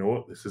 you know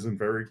what, this isn't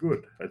very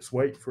good. Let's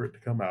wait for it to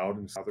come out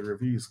and see how the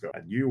reviews go.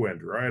 And you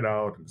went right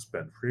out and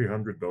spent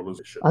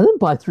 $300. I didn't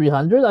buy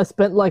 300. I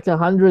spent like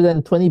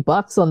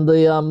 $120 on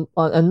the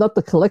and not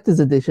the collector's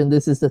edition.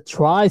 This is the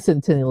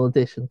Tricentennial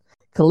edition.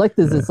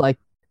 Collector's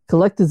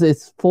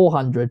is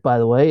 400, by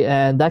the way,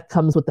 and that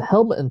comes with the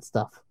helmet and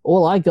stuff.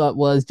 All I got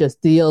was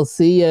just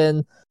DLC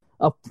and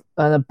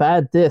a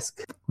bad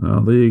disc.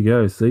 Oh, there you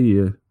go.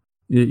 See,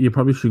 you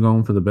probably should go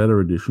on for the better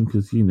edition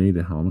because you need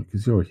a helmet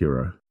because you're a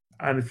hero.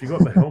 And if you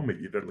got the helmet,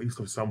 you'd at least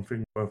have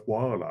something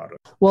worthwhile out of it.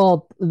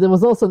 Well, there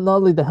was also not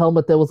only the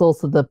helmet, there was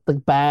also the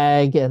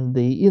bag and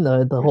the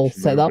whole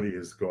setup. Nobody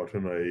has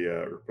gotten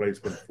a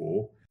replacement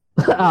for.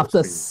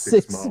 After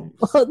 6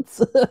 months.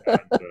 And,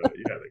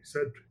 they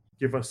said,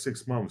 give us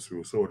 6 months,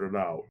 we'll sort it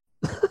out.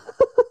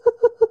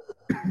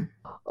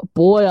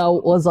 Boy,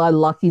 was I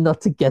lucky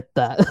not to get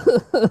that.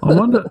 I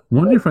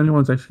wonder if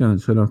anyone's actually going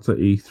to turn up to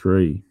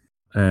E3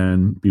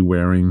 and be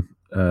wearing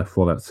a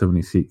Fallout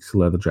 76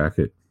 leather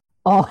jacket.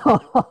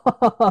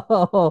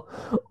 Oh,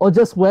 or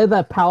just wear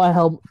that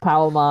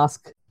power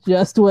mask.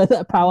 Just wear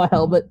that power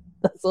helmet.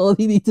 That's all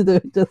you need to do,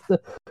 just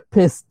to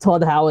piss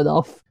Todd Howard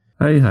off.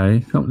 Hey,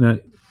 come now.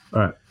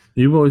 All right,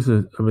 you boys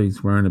have been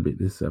swearing a bit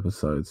this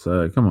episode,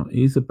 so come on,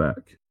 ease it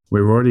back.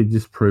 We've already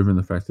disproven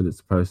the fact that it's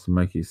supposed to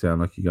make you sound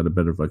like you got a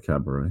better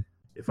vocabulary.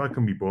 If I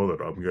can be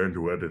bothered, I'm going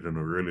to edit in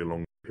a really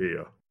long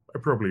here. I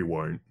probably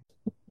won't.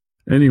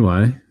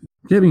 Anyway,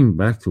 getting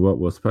back to what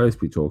we're supposed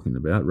to be talking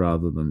about,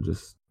 rather than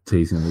just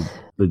teasing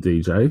the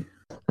DJ.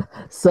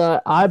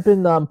 So I've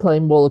been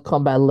playing Mortal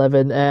Kombat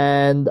 11,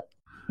 and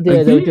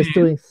yeah, they were just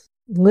doing.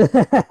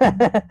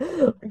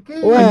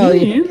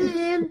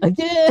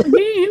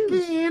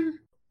 Again.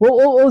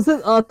 What was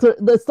it?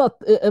 That's not.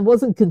 It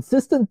wasn't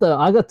consistent though.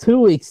 I got 2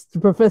 weeks. The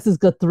professor's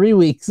got 3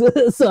 weeks.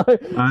 So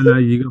I know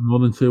you got more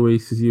than 2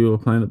 weeks because you were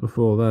playing it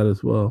before that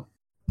as well.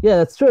 Yeah,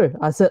 that's true.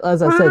 I said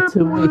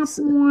 2 weeks.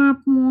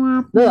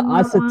 No,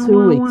 I said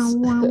 2 weeks.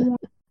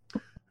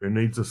 Who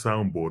needs a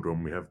soundboard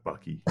when we have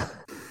Bucky?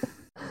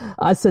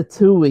 I said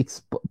 2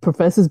 weeks.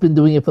 Professor's been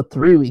doing it for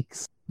 3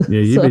 weeks.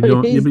 Yeah,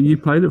 but you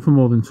played it for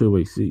more than 2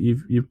 weeks.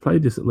 You've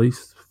played this at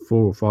least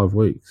 4 or 5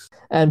 weeks.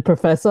 And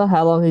Professor,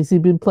 how long has he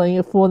been playing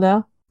it for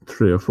now?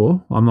 3 or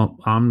 4.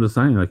 I'm just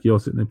saying, like, you're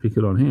sitting there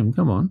picking on him.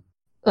 Come on.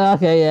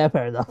 Okay, yeah,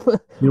 fair enough.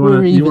 You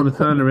want to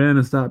turn around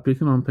and start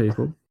picking on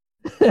people?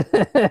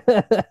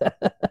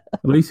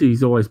 At least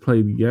he's always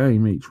played the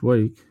game each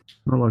week.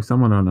 Not like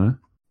someone I know.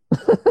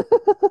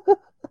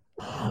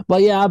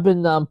 But yeah, I've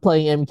been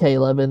playing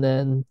MK11,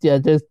 and yeah,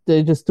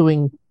 they're just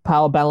doing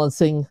power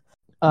balancing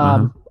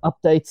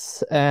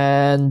updates,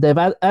 and they've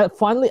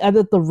finally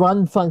added the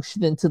run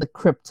function into the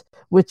crypt,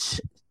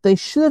 which they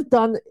should have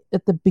done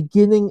at the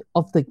beginning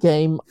of the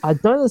game. I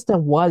don't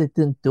understand why they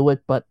didn't do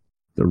it, but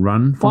the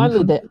run finally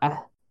function? they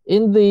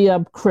in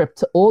the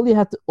crypt. All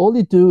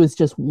you do is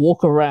just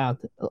walk around,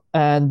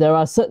 and there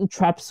are certain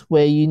traps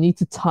where you need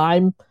to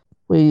time,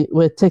 where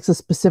it takes a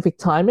specific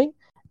timing.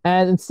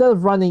 And instead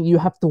of running, you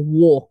have to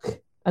walk,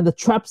 and the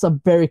traps are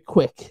very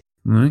quick.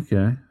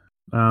 Okay.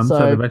 So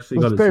they've actually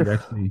got it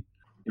actually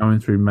going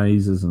through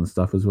mazes and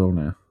stuff as well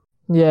now.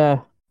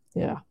 Yeah.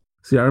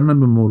 See, I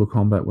remember Mortal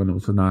Kombat when it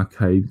was an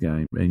arcade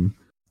game, and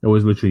it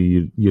was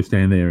literally you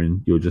stand there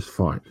and you'll just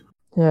fight.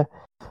 Yeah,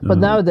 but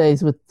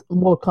nowadays with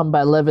Mortal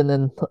Kombat 11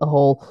 and the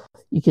whole,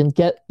 you can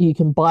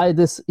buy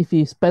this if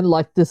you spend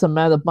like this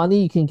amount of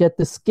money, you can get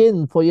the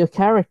skin for your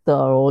character,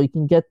 or you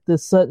can get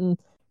this certain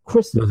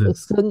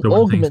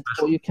augment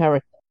for your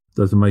character.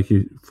 Does it make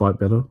you fight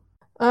better?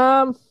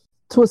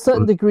 To a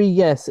certain degree,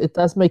 yes, it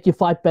does make you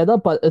fight better,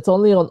 but it's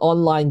only on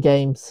online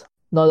games,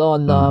 not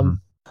on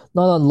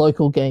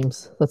local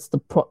games. That's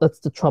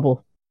the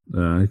trouble.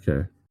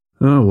 Okay.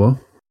 Oh well,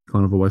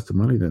 kind of a waste of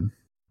money then.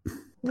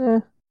 Yeah.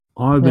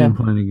 I've been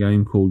playing a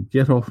game called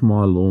Get Off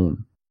My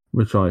Lawn,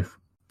 which I've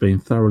been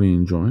thoroughly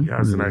enjoying. He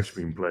hasn't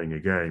actually been playing a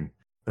game.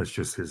 That's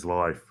just his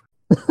life.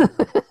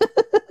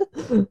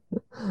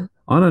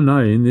 I don't know.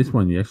 In this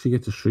one, you actually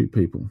get to shoot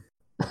people.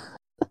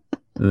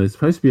 And they're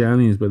supposed to be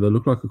aliens, but they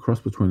look like a cross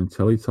between a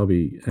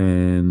Teletubby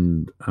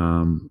and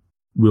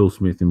Will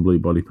Smith in blue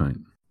body paint.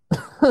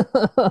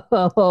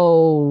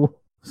 Oh.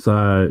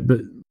 So, but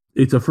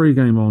it's a free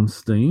game on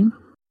Steam,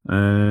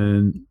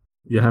 and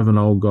you have an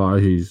old guy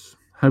who's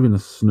having a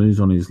snooze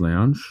on his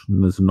lounge,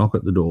 and there's a knock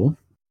at the door,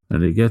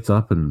 and he gets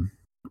up and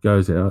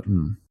goes out,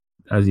 and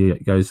as he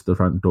goes to the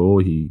front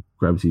door, he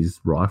grabs his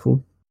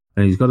rifle,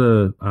 and he's got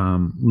a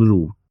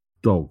little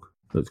dog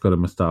that's got a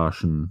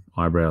moustache and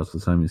eyebrows the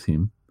same as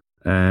him,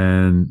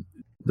 and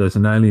there's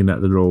an alien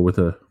at the door with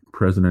a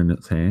present in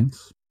its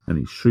hands, and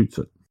he shoots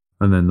it,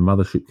 and then the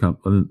mothership comes,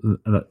 and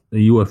a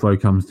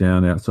UFO comes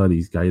down outside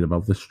his gate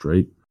above the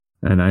street,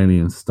 and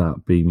aliens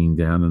start beaming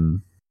down,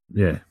 and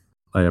yeah,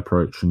 they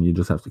approach, and you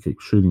just have to keep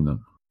shooting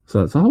them.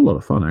 So it's a whole lot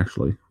of fun,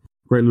 actually.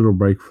 Great little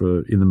break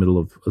for in the middle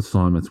of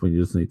assignments when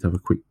you just need to have a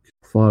quick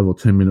 5 or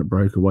 10 minute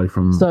break away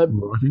from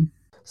writing.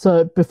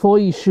 So before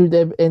you shoot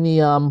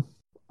any of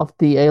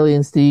the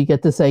aliens, do you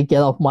get to say,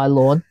 "Get off my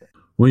lawn"?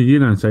 Well, you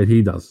don't say it,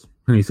 he does.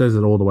 And he says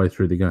it all the way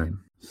through the game.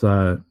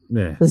 So,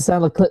 yeah. Does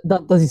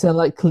he sound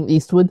like Clint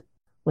Eastwood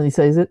when he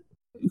says it?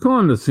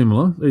 Kind of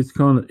similar. It's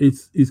kind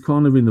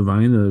of in the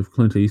vein of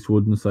Clint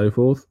Eastwood and so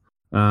forth.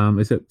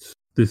 Except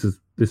this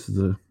is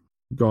a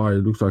guy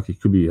who looks like he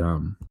could be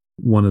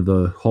one of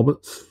the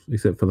hobbits,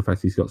 except for the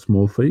fact he's got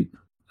small feet.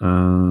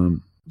 So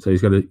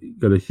he's got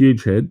a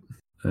huge head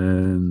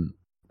and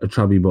a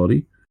chubby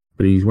body,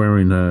 but he's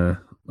wearing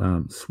a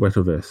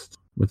sweater vest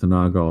with an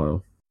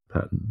argyle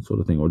pattern sort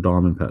of thing, or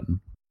diamond pattern,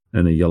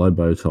 and a yellow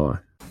bow tie.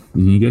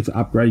 And you get to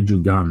upgrade your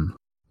gun.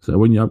 So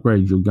when you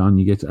upgrade your gun,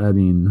 you get to add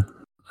in,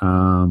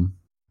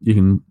 you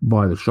can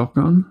buy the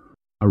shotgun,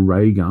 a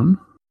ray gun,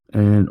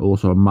 and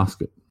also a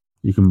musket.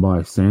 You can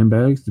buy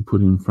sandbags to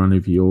put in front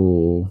of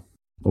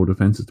or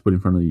defenses to put in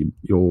front of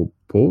your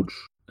porch,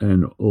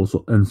 and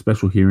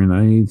special hearing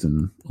aids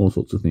and all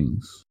sorts of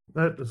things.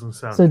 That doesn't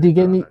sound. So do you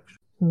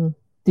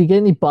get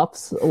any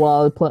buffs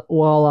while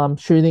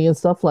shooting and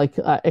stuff, like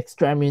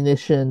extra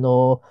ammunition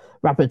or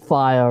rapid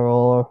fire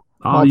or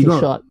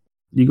multi-shot?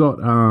 you got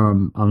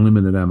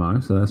unlimited ammo,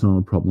 so that's not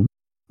a problem.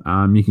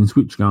 You can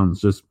switch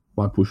guns just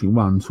by pushing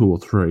 1, 2, or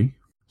 3.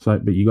 So,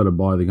 but you got to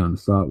buy the gun to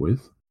start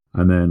with,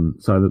 and then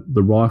so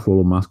the rifle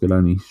or musket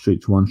only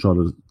shoots 1 shot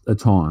at a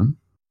time,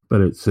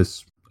 but it's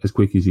just as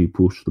quick as you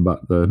push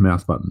the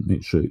mouse button,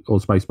 it shoots, or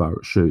spacebar,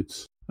 it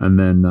shoots, and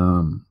then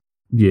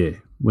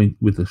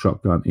with the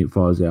shotgun, it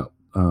fires out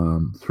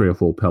 3 or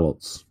 4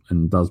 pellets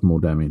and does more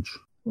damage.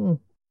 And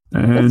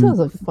that sounds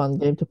like a fun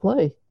game to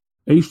play.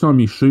 Each time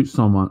you shoot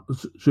one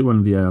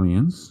of the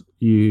aliens,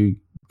 you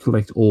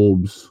collect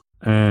orbs,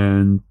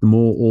 and the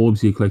more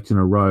orbs you collect in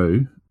a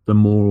row, the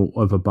more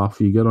of a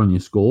buff you get on your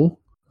score.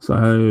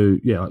 So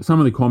yeah, like some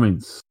of the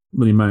comments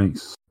that he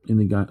makes in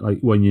the game, like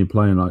when you're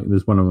playing, like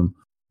there's one of them,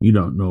 "You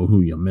don't know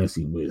who you're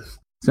messing with."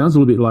 Sounds a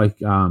little bit like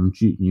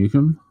Duke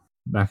Nukem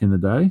back in the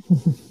day,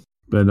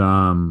 but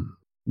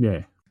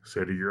yeah.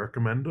 So do you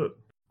recommend it?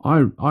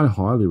 I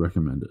highly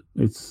recommend it.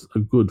 It's a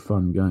good,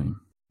 fun game.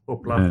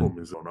 What platform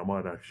is it on? I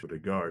might actually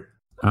go.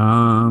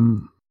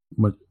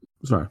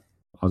 Sorry,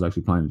 I was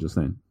actually playing it just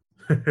then.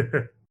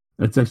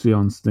 It's actually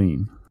on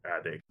Steam.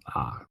 Addict.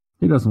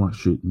 He doesn't like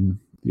shooting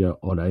the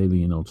odd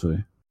alien or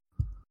two.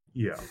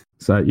 Yeah.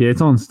 So yeah, it's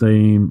on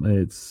Steam.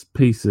 It's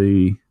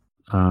PC.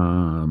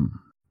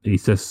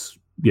 He's just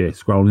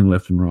scrolling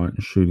left and right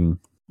and shooting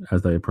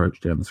as they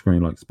approach down the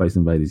screen like Space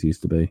Invaders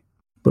used to be.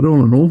 But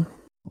all in all,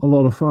 a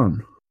lot of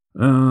fun.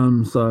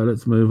 So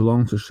let's move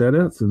along to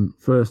shoutouts, and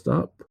first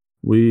up,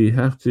 we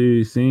have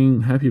to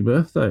sing happy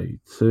birthday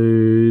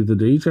to the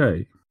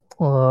DJ.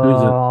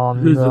 Oh,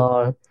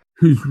 no.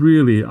 Who's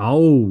really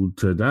old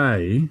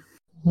today.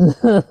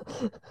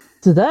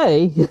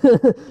 Today?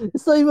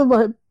 It's not even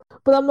my...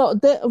 But I'm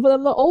not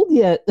old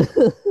yet.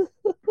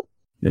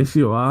 Yes,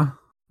 you are.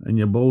 And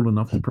you're bald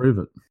enough to prove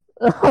it.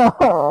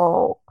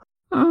 Oh.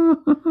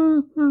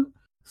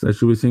 So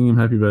should we sing him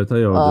happy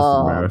birthday or just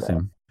embarrass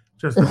him?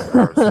 Just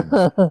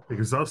embarrassing.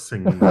 Because us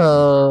singing...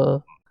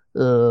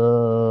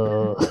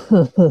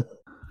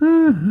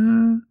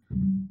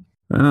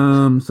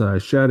 So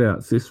shout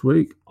outs this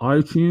week.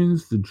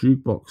 iTunes, the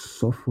jukebox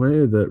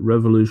software that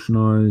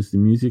revolutionized the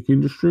music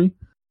industry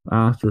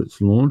after its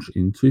launch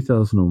in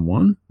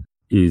 2001,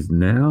 is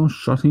now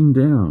shutting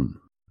down.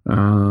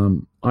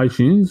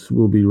 iTunes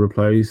will be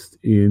replaced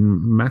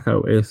in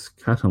macOS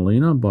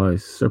Catalina by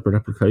separate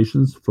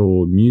applications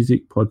for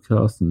music,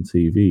 podcasts, and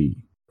TV.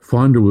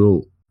 Finder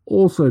will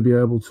also be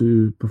able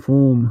to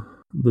perform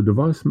the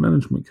device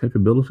management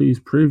capabilities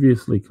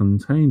previously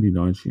contained in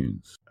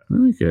iTunes.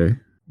 Okay.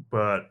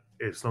 But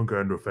it's not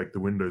going to affect the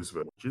Windows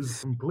version, which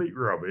is complete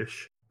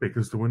rubbish,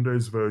 because the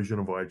Windows version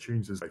of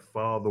iTunes is by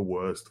far the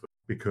worst.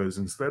 Because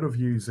instead of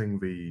using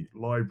the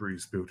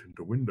libraries built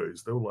into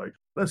Windows, they're like,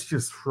 let's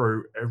just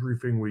throw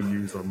everything we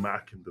use on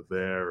Mac into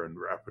there and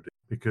wrap it in.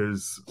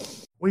 Because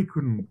we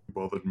couldn't be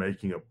bothered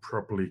making it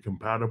properly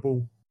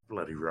compatible.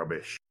 Bloody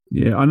rubbish.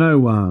 Yeah, I know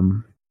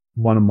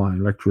one of my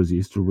lecturers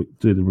used to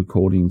do the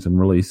recordings and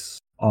release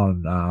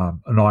on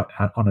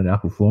an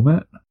Apple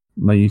format.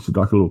 They used to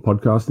do like a little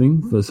podcast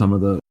thing for some of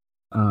the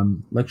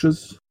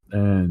lectures,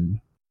 and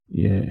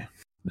yeah,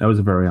 that was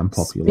a very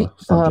unpopular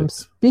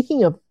subject.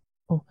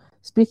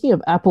 Speaking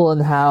of Apple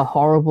and how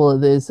horrible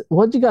it is,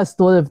 what did you guys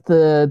thought of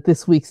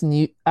this week's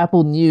new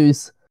Apple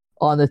news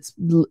on its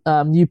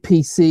new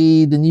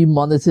PC, the new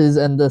monitors,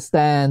 and the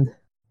stand?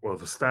 Well,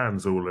 the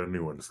stand's all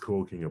anyone's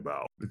talking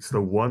about. It's the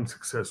one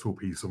successful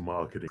piece of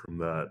marketing from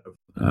that.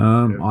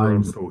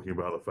 Everyone's talking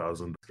about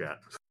 1,000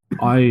 scans.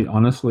 I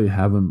honestly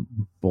haven't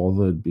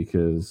bothered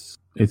because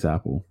it's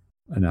Apple,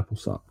 and Apple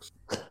sucks.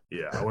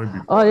 Yeah, I won't be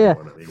buying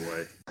one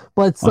anyway.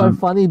 But it's so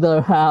funny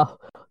though how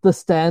the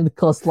stand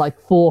costs like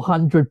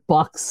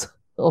 $400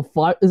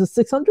 or is it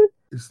 600?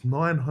 It's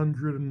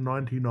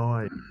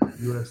 $999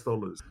 US,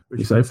 which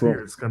you say here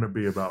it's going to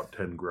be about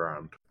 10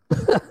 grand.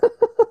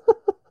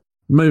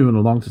 Moving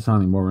along to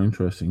something more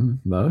interesting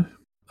though,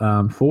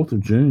 4th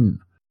of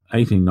June,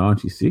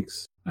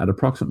 1896, at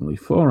approximately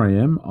 4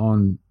 a.m.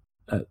 on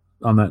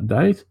that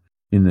date,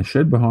 in the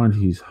shed behind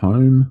his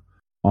home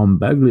on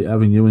Bagley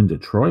Avenue in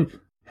Detroit,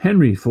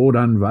 Henry Ford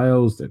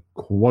unveils the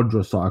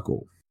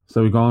quadricycle.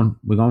 So we've gone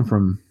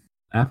from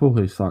Apple,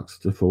 who sucks,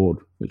 to Ford,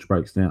 which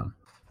breaks down.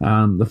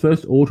 The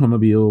first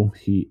automobile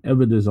he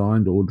ever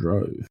designed or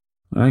drove.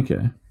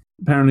 Okay.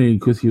 Apparently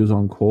because he was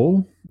on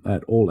call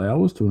at all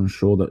hours to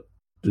ensure that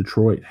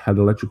Detroit had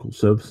electrical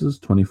services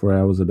 24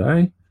 hours a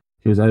day,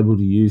 he was able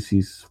to use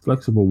his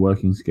flexible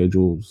working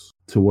schedules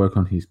to work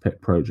on his pet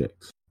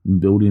projects,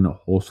 building a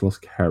horseless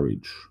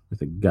carriage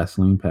with a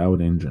gasoline-powered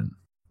engine.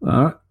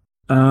 All right.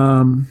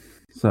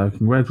 So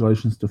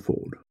congratulations to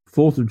Ford.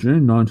 4th of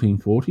June,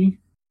 1940.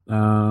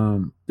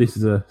 This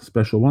is a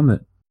special one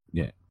that,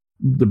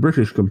 the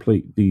British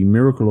complete the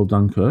Miracle of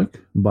Dunkirk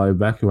by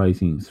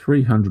evacuating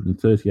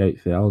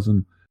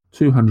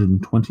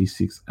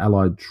 338,226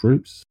 Allied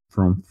troops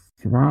from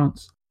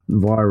France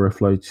via a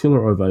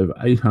flotilla of over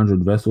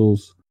 800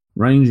 vessels,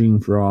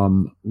 ranging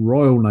from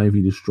Royal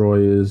Navy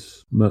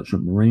destroyers,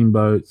 merchant marine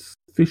boats,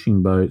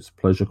 fishing boats,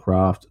 pleasure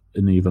craft,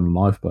 and even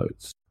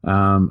lifeboats.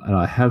 And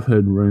I have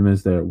heard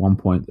rumors there at one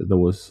point that there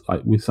was,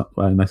 like, with some,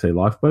 when they say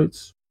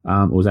lifeboats,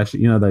 it was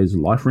actually, those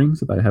life rings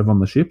that they have on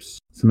the ships.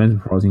 Some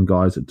enterprising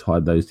guys had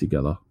tied those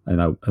together,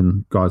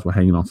 and guys were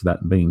hanging onto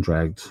that and being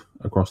dragged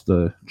across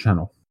the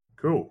channel.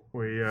 Cool.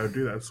 We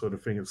do that sort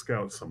of thing at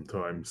Scouts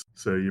sometimes.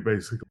 So you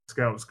basically,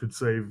 Scouts could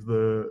save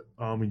the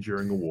army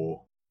during a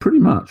war. Pretty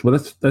much. Well,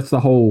 that's the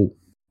whole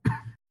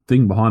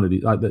thing behind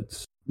it. Like,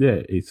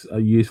 it's a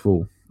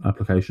useful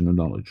application of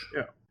knowledge.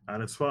 Yeah,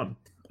 and it's fun.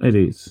 It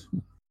is.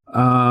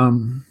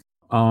 On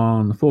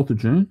the 4th of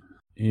June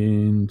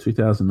in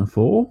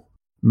 2004,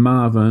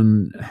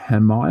 Marvin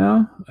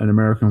Hamaya, an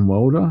American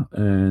welder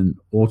and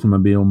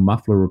automobile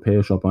muffler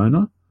repair shop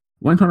owner,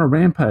 went on a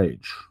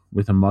rampage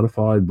with a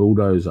modified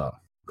bulldozer,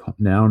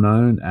 now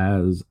known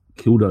as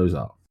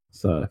Killdozer.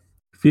 So,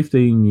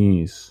 15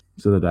 years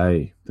to the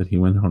day that he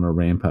went on a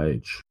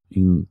rampage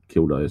in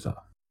Killdozer.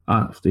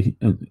 It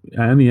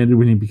only ended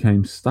when he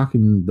became stuck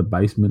in the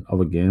basement of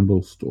a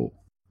gamble store.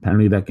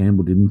 Apparently that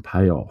gamble didn't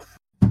pay off.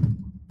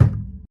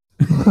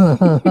 I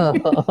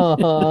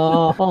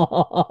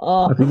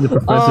think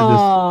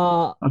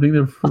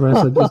the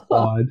professor just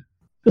died.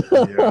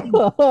 Yeah.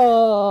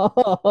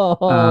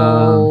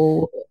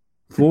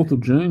 4th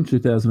of June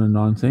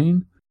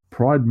 2019,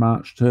 Pride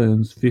March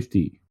turns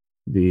 50.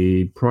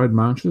 The Pride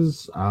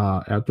Marches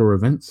are outdoor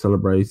events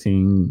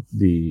celebrating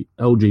the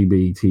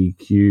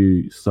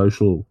LGBTQ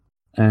social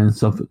and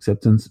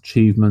self-acceptance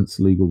achievements,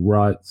 legal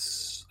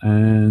rights,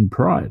 and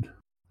pride.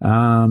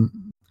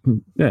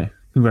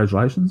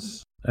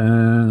 Congratulations,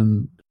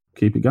 and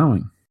keep it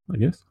going, I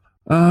guess.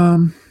 Yeah.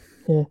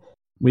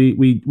 We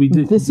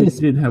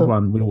did have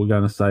one we weren't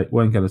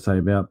going to say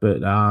about,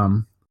 but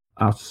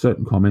after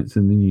certain comments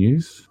in the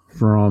news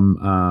from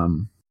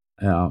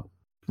our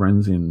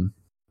friends in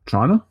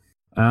China,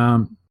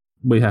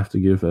 we have to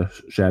give a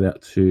shout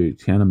out to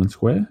Tiananmen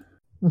Square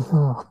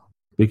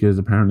because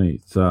apparently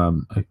it's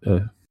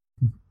a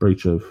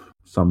breach of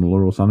some law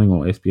or something,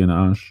 or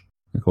espionage,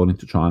 according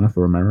to China,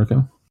 for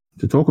America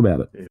to talk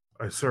about it. Yeah.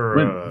 I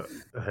saw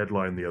a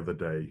headline the other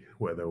day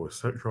where they were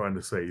trying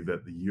to say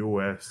that the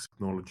US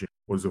acknowledging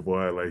was a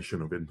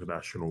violation of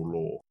international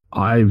law.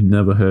 I've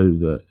never heard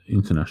the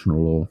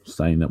international law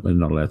saying that we're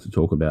not allowed to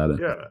talk about it.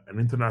 Yeah, an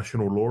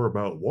international law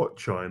about what,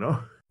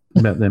 China?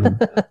 About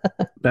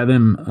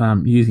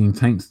them using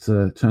tanks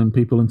to turn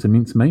people into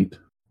mincemeat.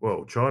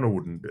 Well, China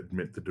wouldn't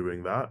admit to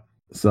doing that.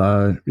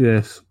 So,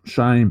 yes,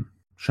 shame.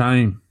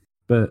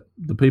 But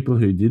the people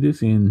who did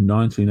this in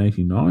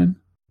 1989,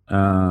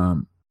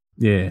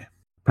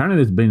 apparently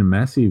there's been a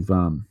massive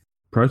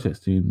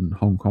protest in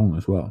Hong Kong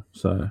as well.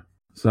 So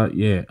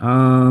yeah.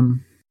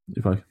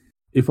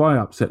 If I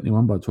upset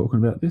anyone by talking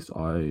about this,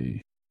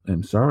 I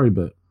am sorry.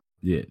 But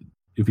yeah,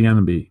 if you're going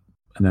to be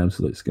an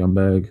absolute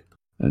scumbag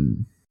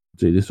and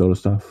do this sort of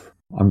stuff,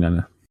 I'm going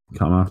to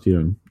come after you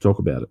and talk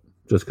about it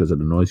just because it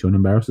annoys you and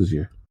embarrasses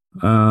you.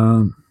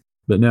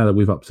 But now that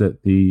we've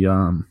upset the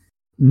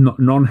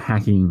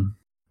non-hacking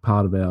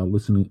part of our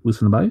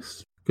listener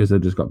base, because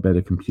they've just got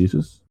better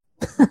computers.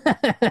 I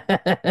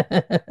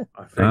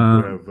think we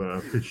have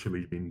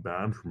officially been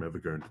banned from ever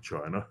going to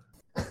China.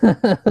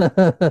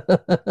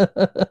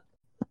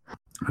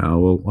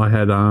 Well, I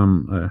had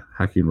a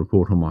hacking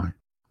report on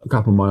a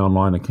couple of my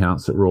online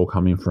accounts that were all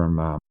coming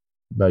from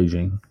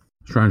Beijing.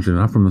 Strangely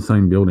enough, from the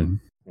same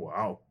building.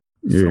 Wow.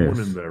 Yes. Someone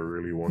in there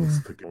really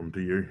wants to get onto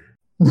you.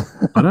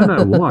 I don't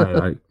know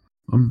why.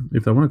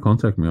 If they want to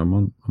contact me, I'm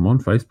on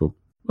Facebook.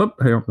 Oh,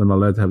 hang on, I'm not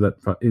allowed to have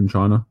that in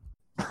China.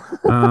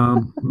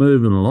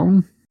 Moving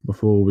along,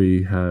 before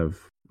we have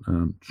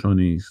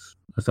Chinese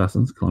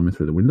assassins climbing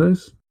through the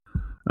windows.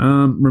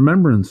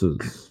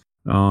 Remembrances.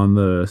 On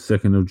the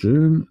 2nd of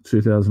June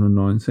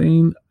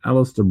 2019,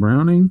 Alistair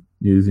Browning,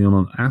 New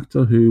Zealand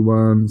actor who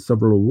won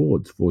several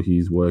awards for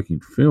his work in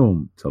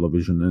film,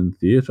 television and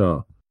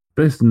theatre.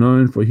 Best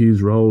known for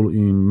his role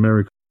in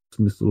Merry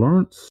Christmas, Mr.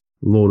 Lawrence,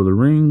 Lord of the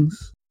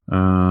Rings,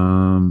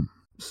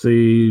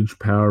 Siege,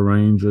 Power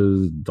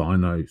Rangers,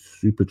 Dino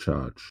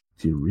Supercharge.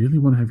 Do you really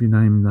want to have your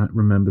name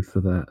remembered for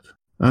that?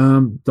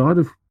 Died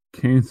of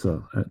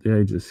cancer at the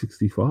age of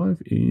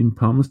 65 in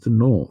Palmerston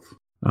North.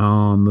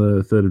 On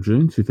the 3rd of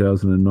June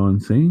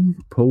 2019,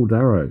 Paul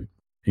Darrow,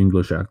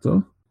 English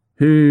actor,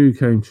 who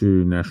came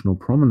to national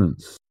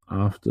prominence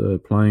after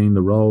playing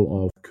the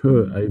role of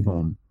Kurt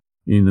Avon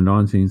in the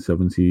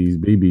 1970s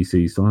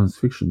BBC science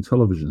fiction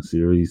television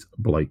series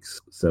Blake's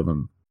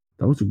 7.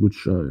 That was a good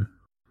show.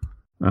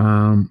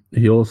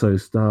 He also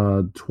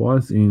starred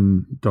twice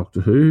in Doctor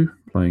Who,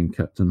 playing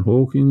Captain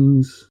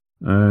Hawkins,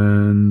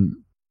 and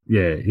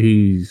yeah,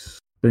 he's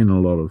been in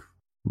a lot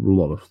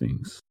of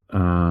things.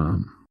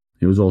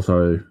 He was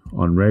also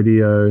on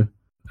radio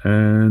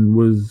and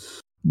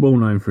was well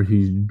known for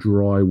his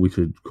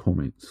dry-witted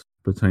comments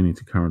pertaining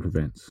to current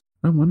events.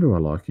 No wonder I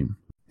like him.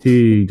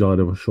 He died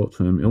of a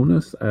short-term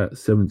illness at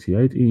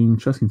 78 in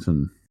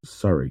Chessington,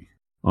 Surrey.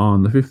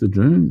 On the 5th of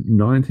June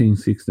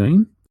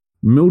 1916,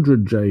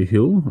 Mildred J.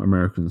 Hill,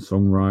 American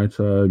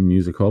songwriter,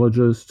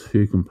 musicologist,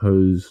 who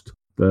composed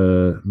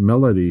the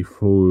melody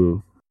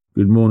for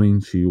good morning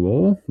to you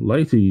all.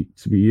 Later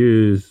to be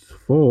used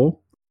for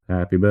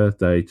happy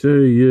birthday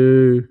to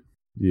you.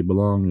 You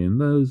belong in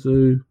the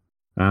zoo.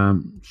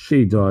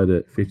 She died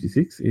at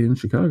 56 in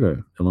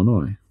Chicago,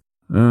 Illinois.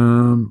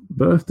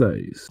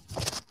 Birthdays.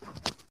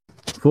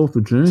 4th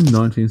of June,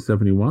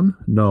 1971,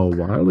 Noah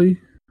Wyle,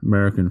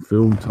 American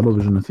film,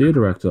 television, and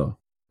theatre actor.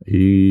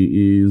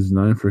 He is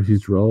known for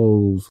his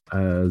roles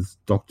as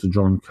Dr.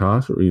 John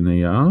Carter in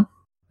ER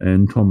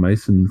and Tom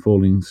Mason in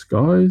Falling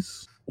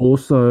Skies.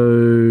 Also,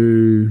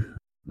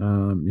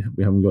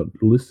 we haven't got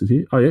listed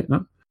here. Oh, yeah,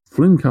 no.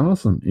 Flynn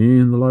Carson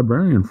in the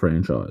Librarian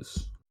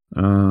franchise.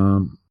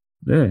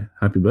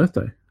 Happy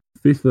birthday.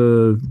 5th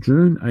of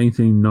June,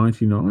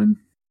 1899,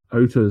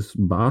 Otis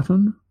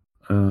Barton,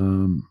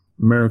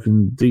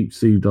 American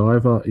deep-sea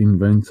diver,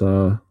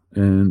 inventor,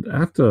 and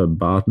actor.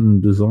 Barton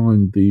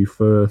designed the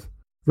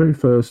very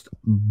first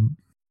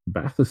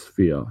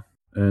bathysphere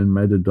and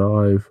made a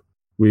dive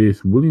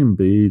with William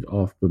Bede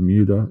off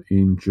Bermuda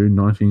in June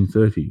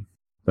 1930.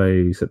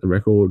 They set the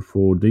record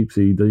for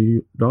deep-sea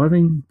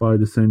diving by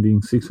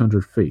descending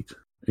 600 feet.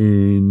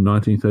 In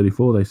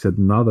 1934, they set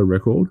another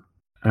record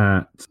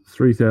at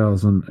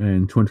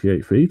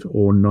 3,028 feet,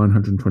 or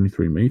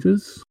 923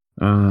 meters.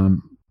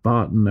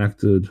 Barton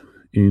acted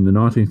in the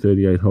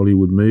 1938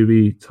 Hollywood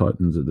movie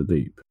Titans of the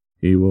Deep.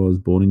 He was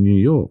born in New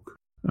York.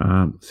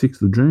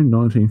 6th of June,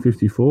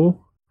 1954,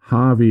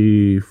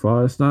 Harvey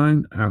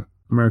Firestein,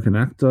 American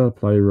actor,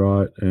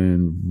 playwright,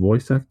 and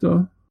voice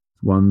actor,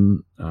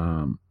 won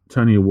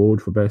Tony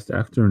Award for Best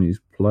Actor in his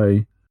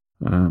play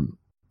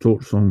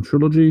Torch Song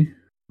Trilogy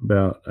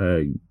about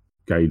a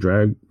gay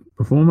drag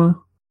performer,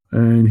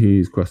 and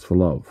his Quest for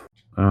Love.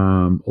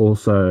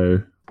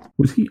 Also,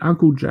 was he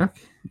Uncle Jack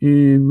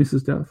in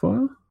Mrs.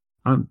 Doubtfire?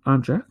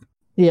 Aunt Jack?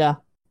 Yeah.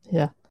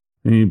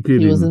 And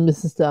he was in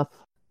Mrs. Doubt.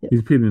 Yep.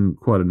 He's appeared in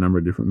quite a number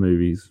of different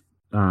movies.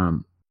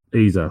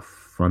 He's a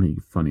funny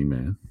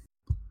man.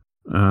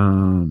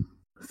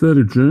 3rd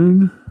of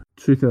June,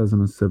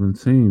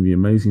 2017, the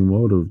Amazing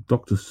World of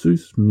Dr.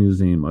 Seuss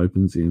Museum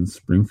opens in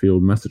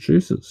Springfield,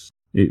 Massachusetts.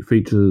 It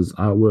features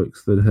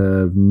artworks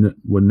that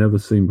were never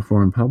seen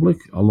before in public,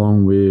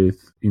 along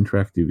with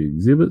interactive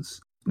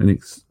exhibits, and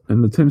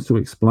attempts to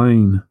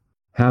explain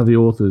how the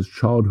author's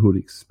childhood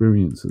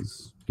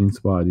experiences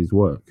inspired his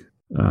work.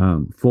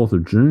 4th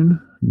of June,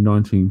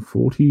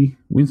 1940,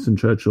 Winston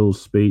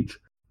Churchill's speech,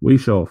 "We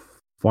shall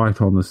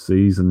fight on the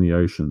seas and the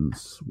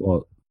oceans,"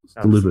 was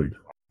delivered.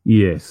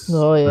 Yes.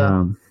 Oh,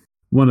 yeah.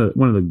 One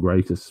of the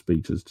greatest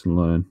speeches to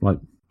learn. Like,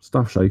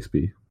 stuff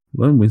Shakespeare.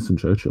 Learn Winston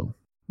Churchill.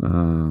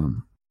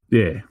 One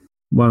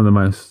of the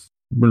most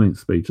brilliant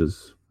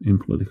speeches in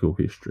political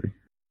history.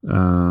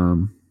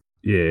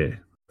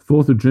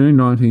 4th of June,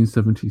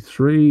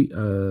 1973,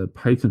 a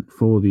patent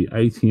for the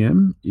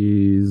ATM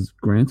is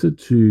granted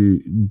to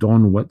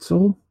Don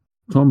Wetzel,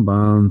 Tom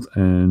Barnes,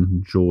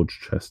 and George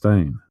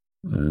Chastain.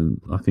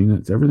 And I think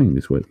that's everything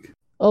this week.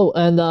 Oh,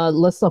 and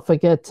let's not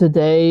forget,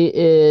 today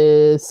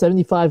is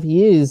 75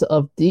 years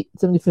of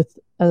 75th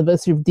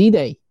anniversary of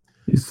D-Day.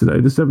 Is today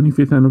the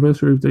 75th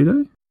anniversary of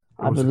D-Day?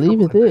 I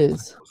believe it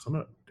is. Wasn't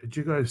it? Did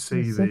you guys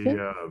see the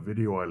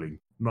video I linked?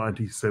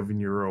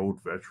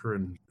 97-year-old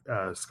veteran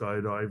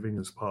skydiving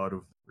as part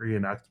of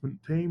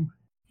reenactment team?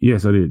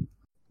 Yes, I did.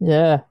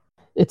 Yeah,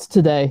 it's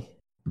today.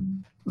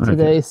 Okay.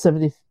 Today is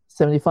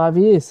 75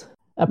 years.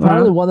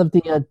 Apparently one of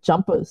the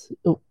jumpers...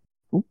 No,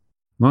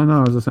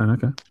 I was just saying,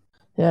 okay.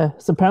 Yeah,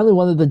 so apparently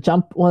one of the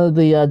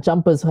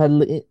jumpers had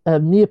a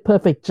near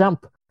perfect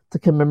jump to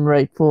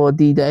commemorate for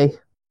D-Day.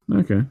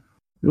 Okay.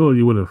 Well,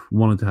 you would have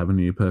wanted to have a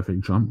near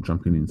perfect jump,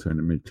 jumping into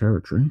enemy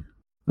territory.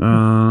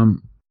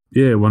 One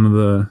of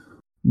the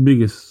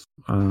biggest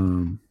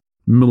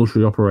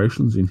military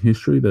operations in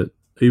history that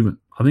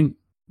I think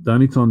the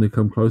only time they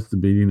come close to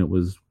beating it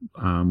was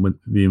with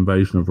the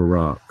invasion of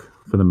Iraq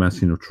for the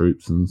massing of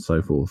troops and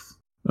so forth.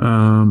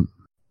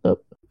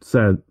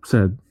 Sad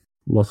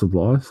loss of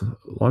life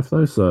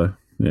though, so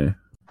yeah.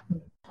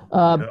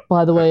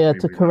 By the way,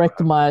 to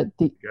correct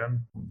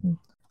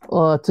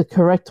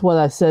what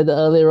I said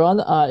earlier on,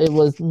 it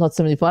was not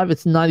 75,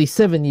 it's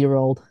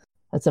 97-year-old.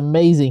 That's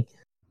amazing.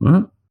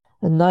 What?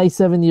 A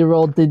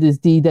 97-year-old did his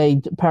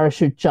D-Day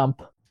parachute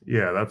jump.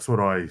 Yeah, that's what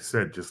I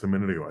said just a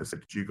minute ago. I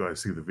said, did you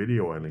guys see the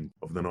video I linked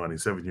of the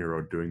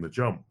 97-year-old doing the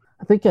jump?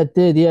 I think I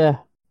did, yeah.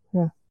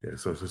 Yeah,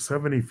 so it's a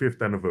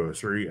 75th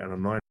anniversary, and a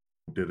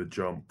 9-year-old did a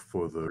jump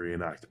for the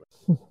reenactment.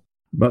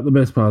 But the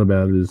best part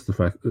about it is the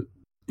fact that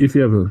if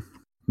you ever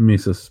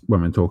miss us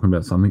when we're talking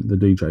about something, the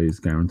DJ is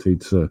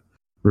guaranteed to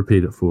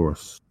repeat it for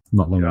us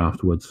not long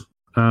afterwards.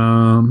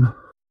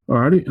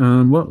 Alrighty,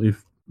 well,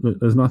 if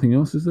there's nothing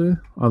else, is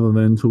there, other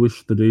than to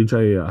wish the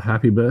DJ a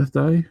happy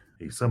birthday?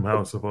 He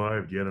somehow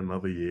survived yet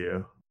another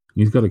year.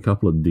 He's got a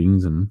couple of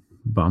dings and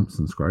bumps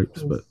and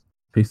scrapes, but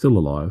he's still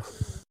alive.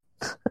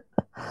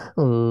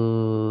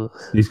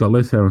 He's got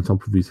less hair on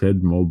top of his head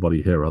and more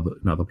body hair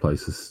in other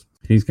places.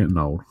 He's getting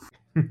old.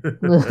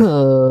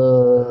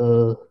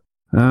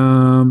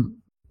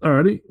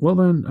 Alrighty, well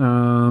then,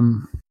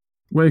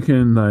 where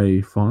can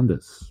they find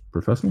us,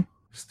 Professor?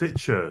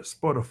 Stitcher,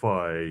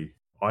 Spotify,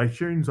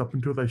 iTunes up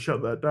until they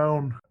shut that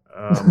down,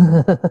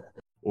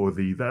 or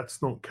the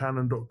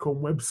that'snotcanon.com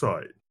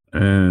website.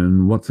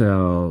 And what's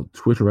our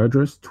Twitter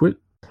address?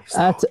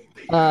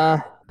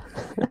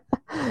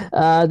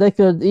 They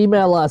could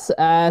email us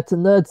at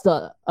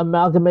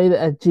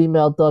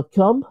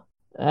nerds.amalgamated@gmail.com,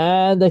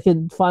 and they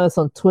can find us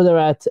on Twitter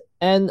at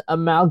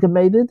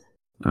namalgamated.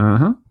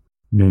 Yeah,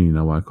 you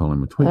know why I call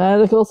him a tweet.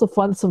 And they can also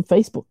find us on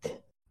Facebook.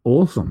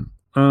 Awesome.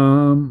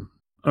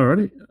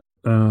 Alrighty.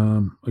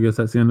 I guess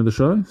that's the end of the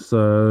show.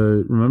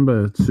 So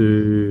remember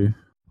to,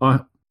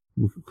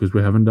 because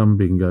we haven't done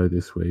bingo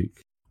this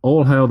week.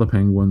 All hail the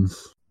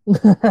Penguins.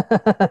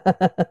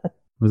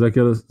 Was that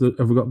good?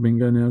 Have we got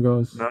bingo now,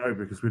 guys? No,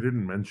 because we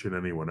didn't mention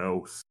anyone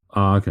else.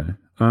 Okay.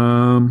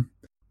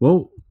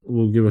 Well,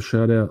 we'll give a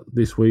shout out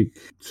this week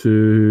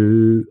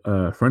to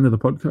a friend of the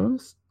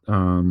podcast,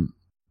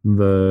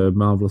 the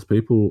marvelous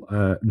people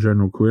at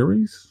General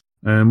Queries,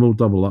 and we'll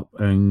double up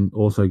and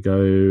also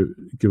go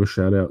give a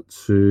shout out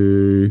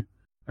to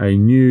a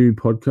new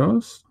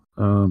podcast,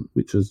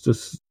 which has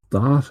just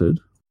started,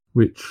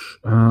 which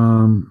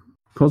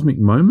Cosmic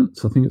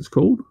Moments, I think it's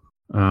called.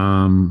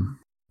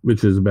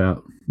 Which is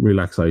about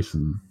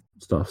relaxation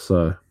stuff.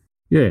 So,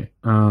 yeah,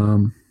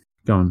 go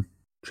and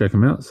check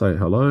them out. Say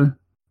hello.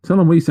 Tell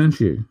them we sent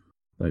you.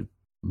 They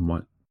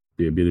might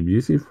be a bit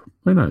abusive.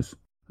 Who knows?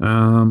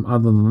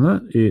 Other than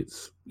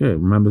that,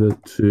 remember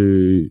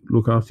to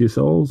look after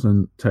yourselves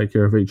and take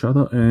care of each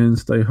other and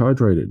stay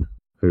hydrated.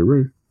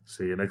 Hooroo.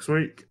 See you next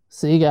week.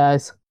 See you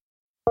guys.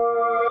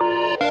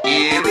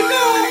 Here we go.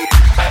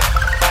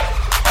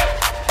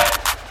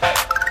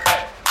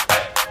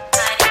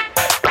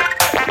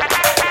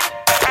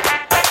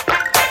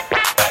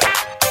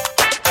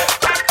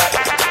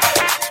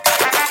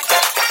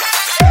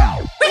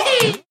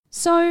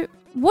 So,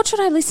 what should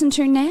I listen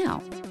to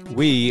now?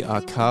 We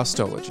are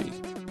Castology.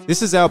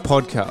 This is our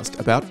podcast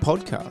about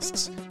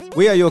podcasts.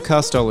 We are your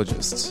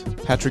castologists,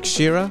 Patrick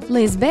Shearer,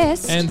 Liz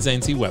Best, and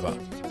Zancy Weber.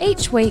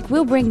 Each week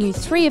we'll bring you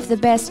 3 of the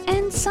best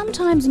and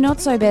sometimes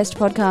not so best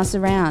podcasts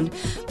around.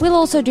 We'll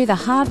also do the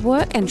hard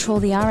work and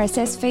trawl the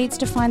RSS feeds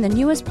to find the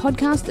newest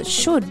podcast that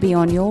should be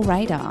on your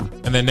radar.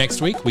 And then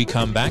next week we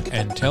come back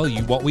and tell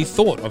you what we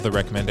thought of the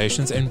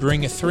recommendations and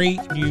bring 3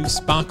 new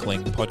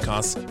sparkling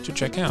podcasts to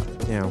check out.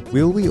 Now,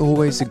 will we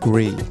always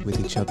agree with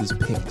each other's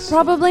picks?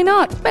 Probably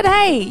not, but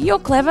hey, you're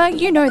clever.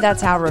 You know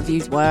that's how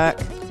reviews work.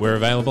 We're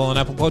available on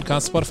Apple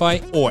Podcasts,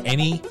 Spotify, or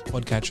any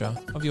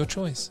podcatcher of your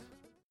choice.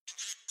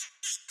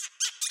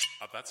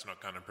 That's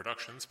Not Canon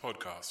Productions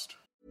podcast.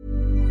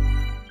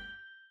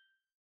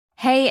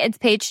 Hey, it's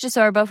Paige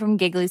DeSorbo from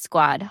Giggly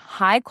Squad.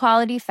 High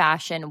quality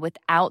fashion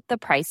without the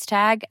price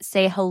tag.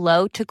 Say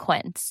hello to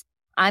Quince.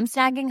 I'm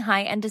snagging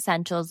high-end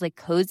essentials like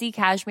cozy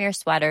cashmere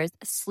sweaters,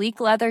 sleek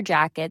leather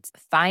jackets,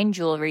 fine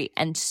jewelry,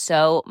 and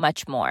so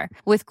much more.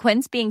 With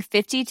Quince being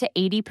 50 to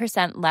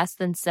 80% less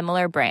than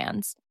similar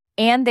brands.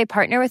 And they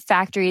partner with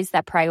factories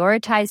that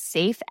prioritize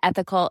safe,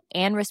 ethical,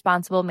 and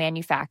responsible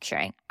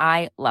manufacturing.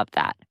 I love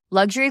that.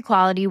 Luxury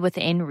quality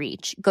within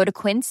reach. Go to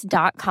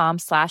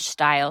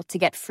quince.com/style to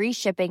get free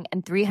shipping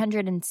and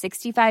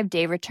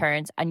 365-day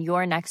returns on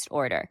your next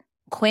order.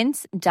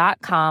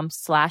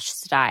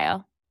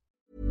 Quince.com/style.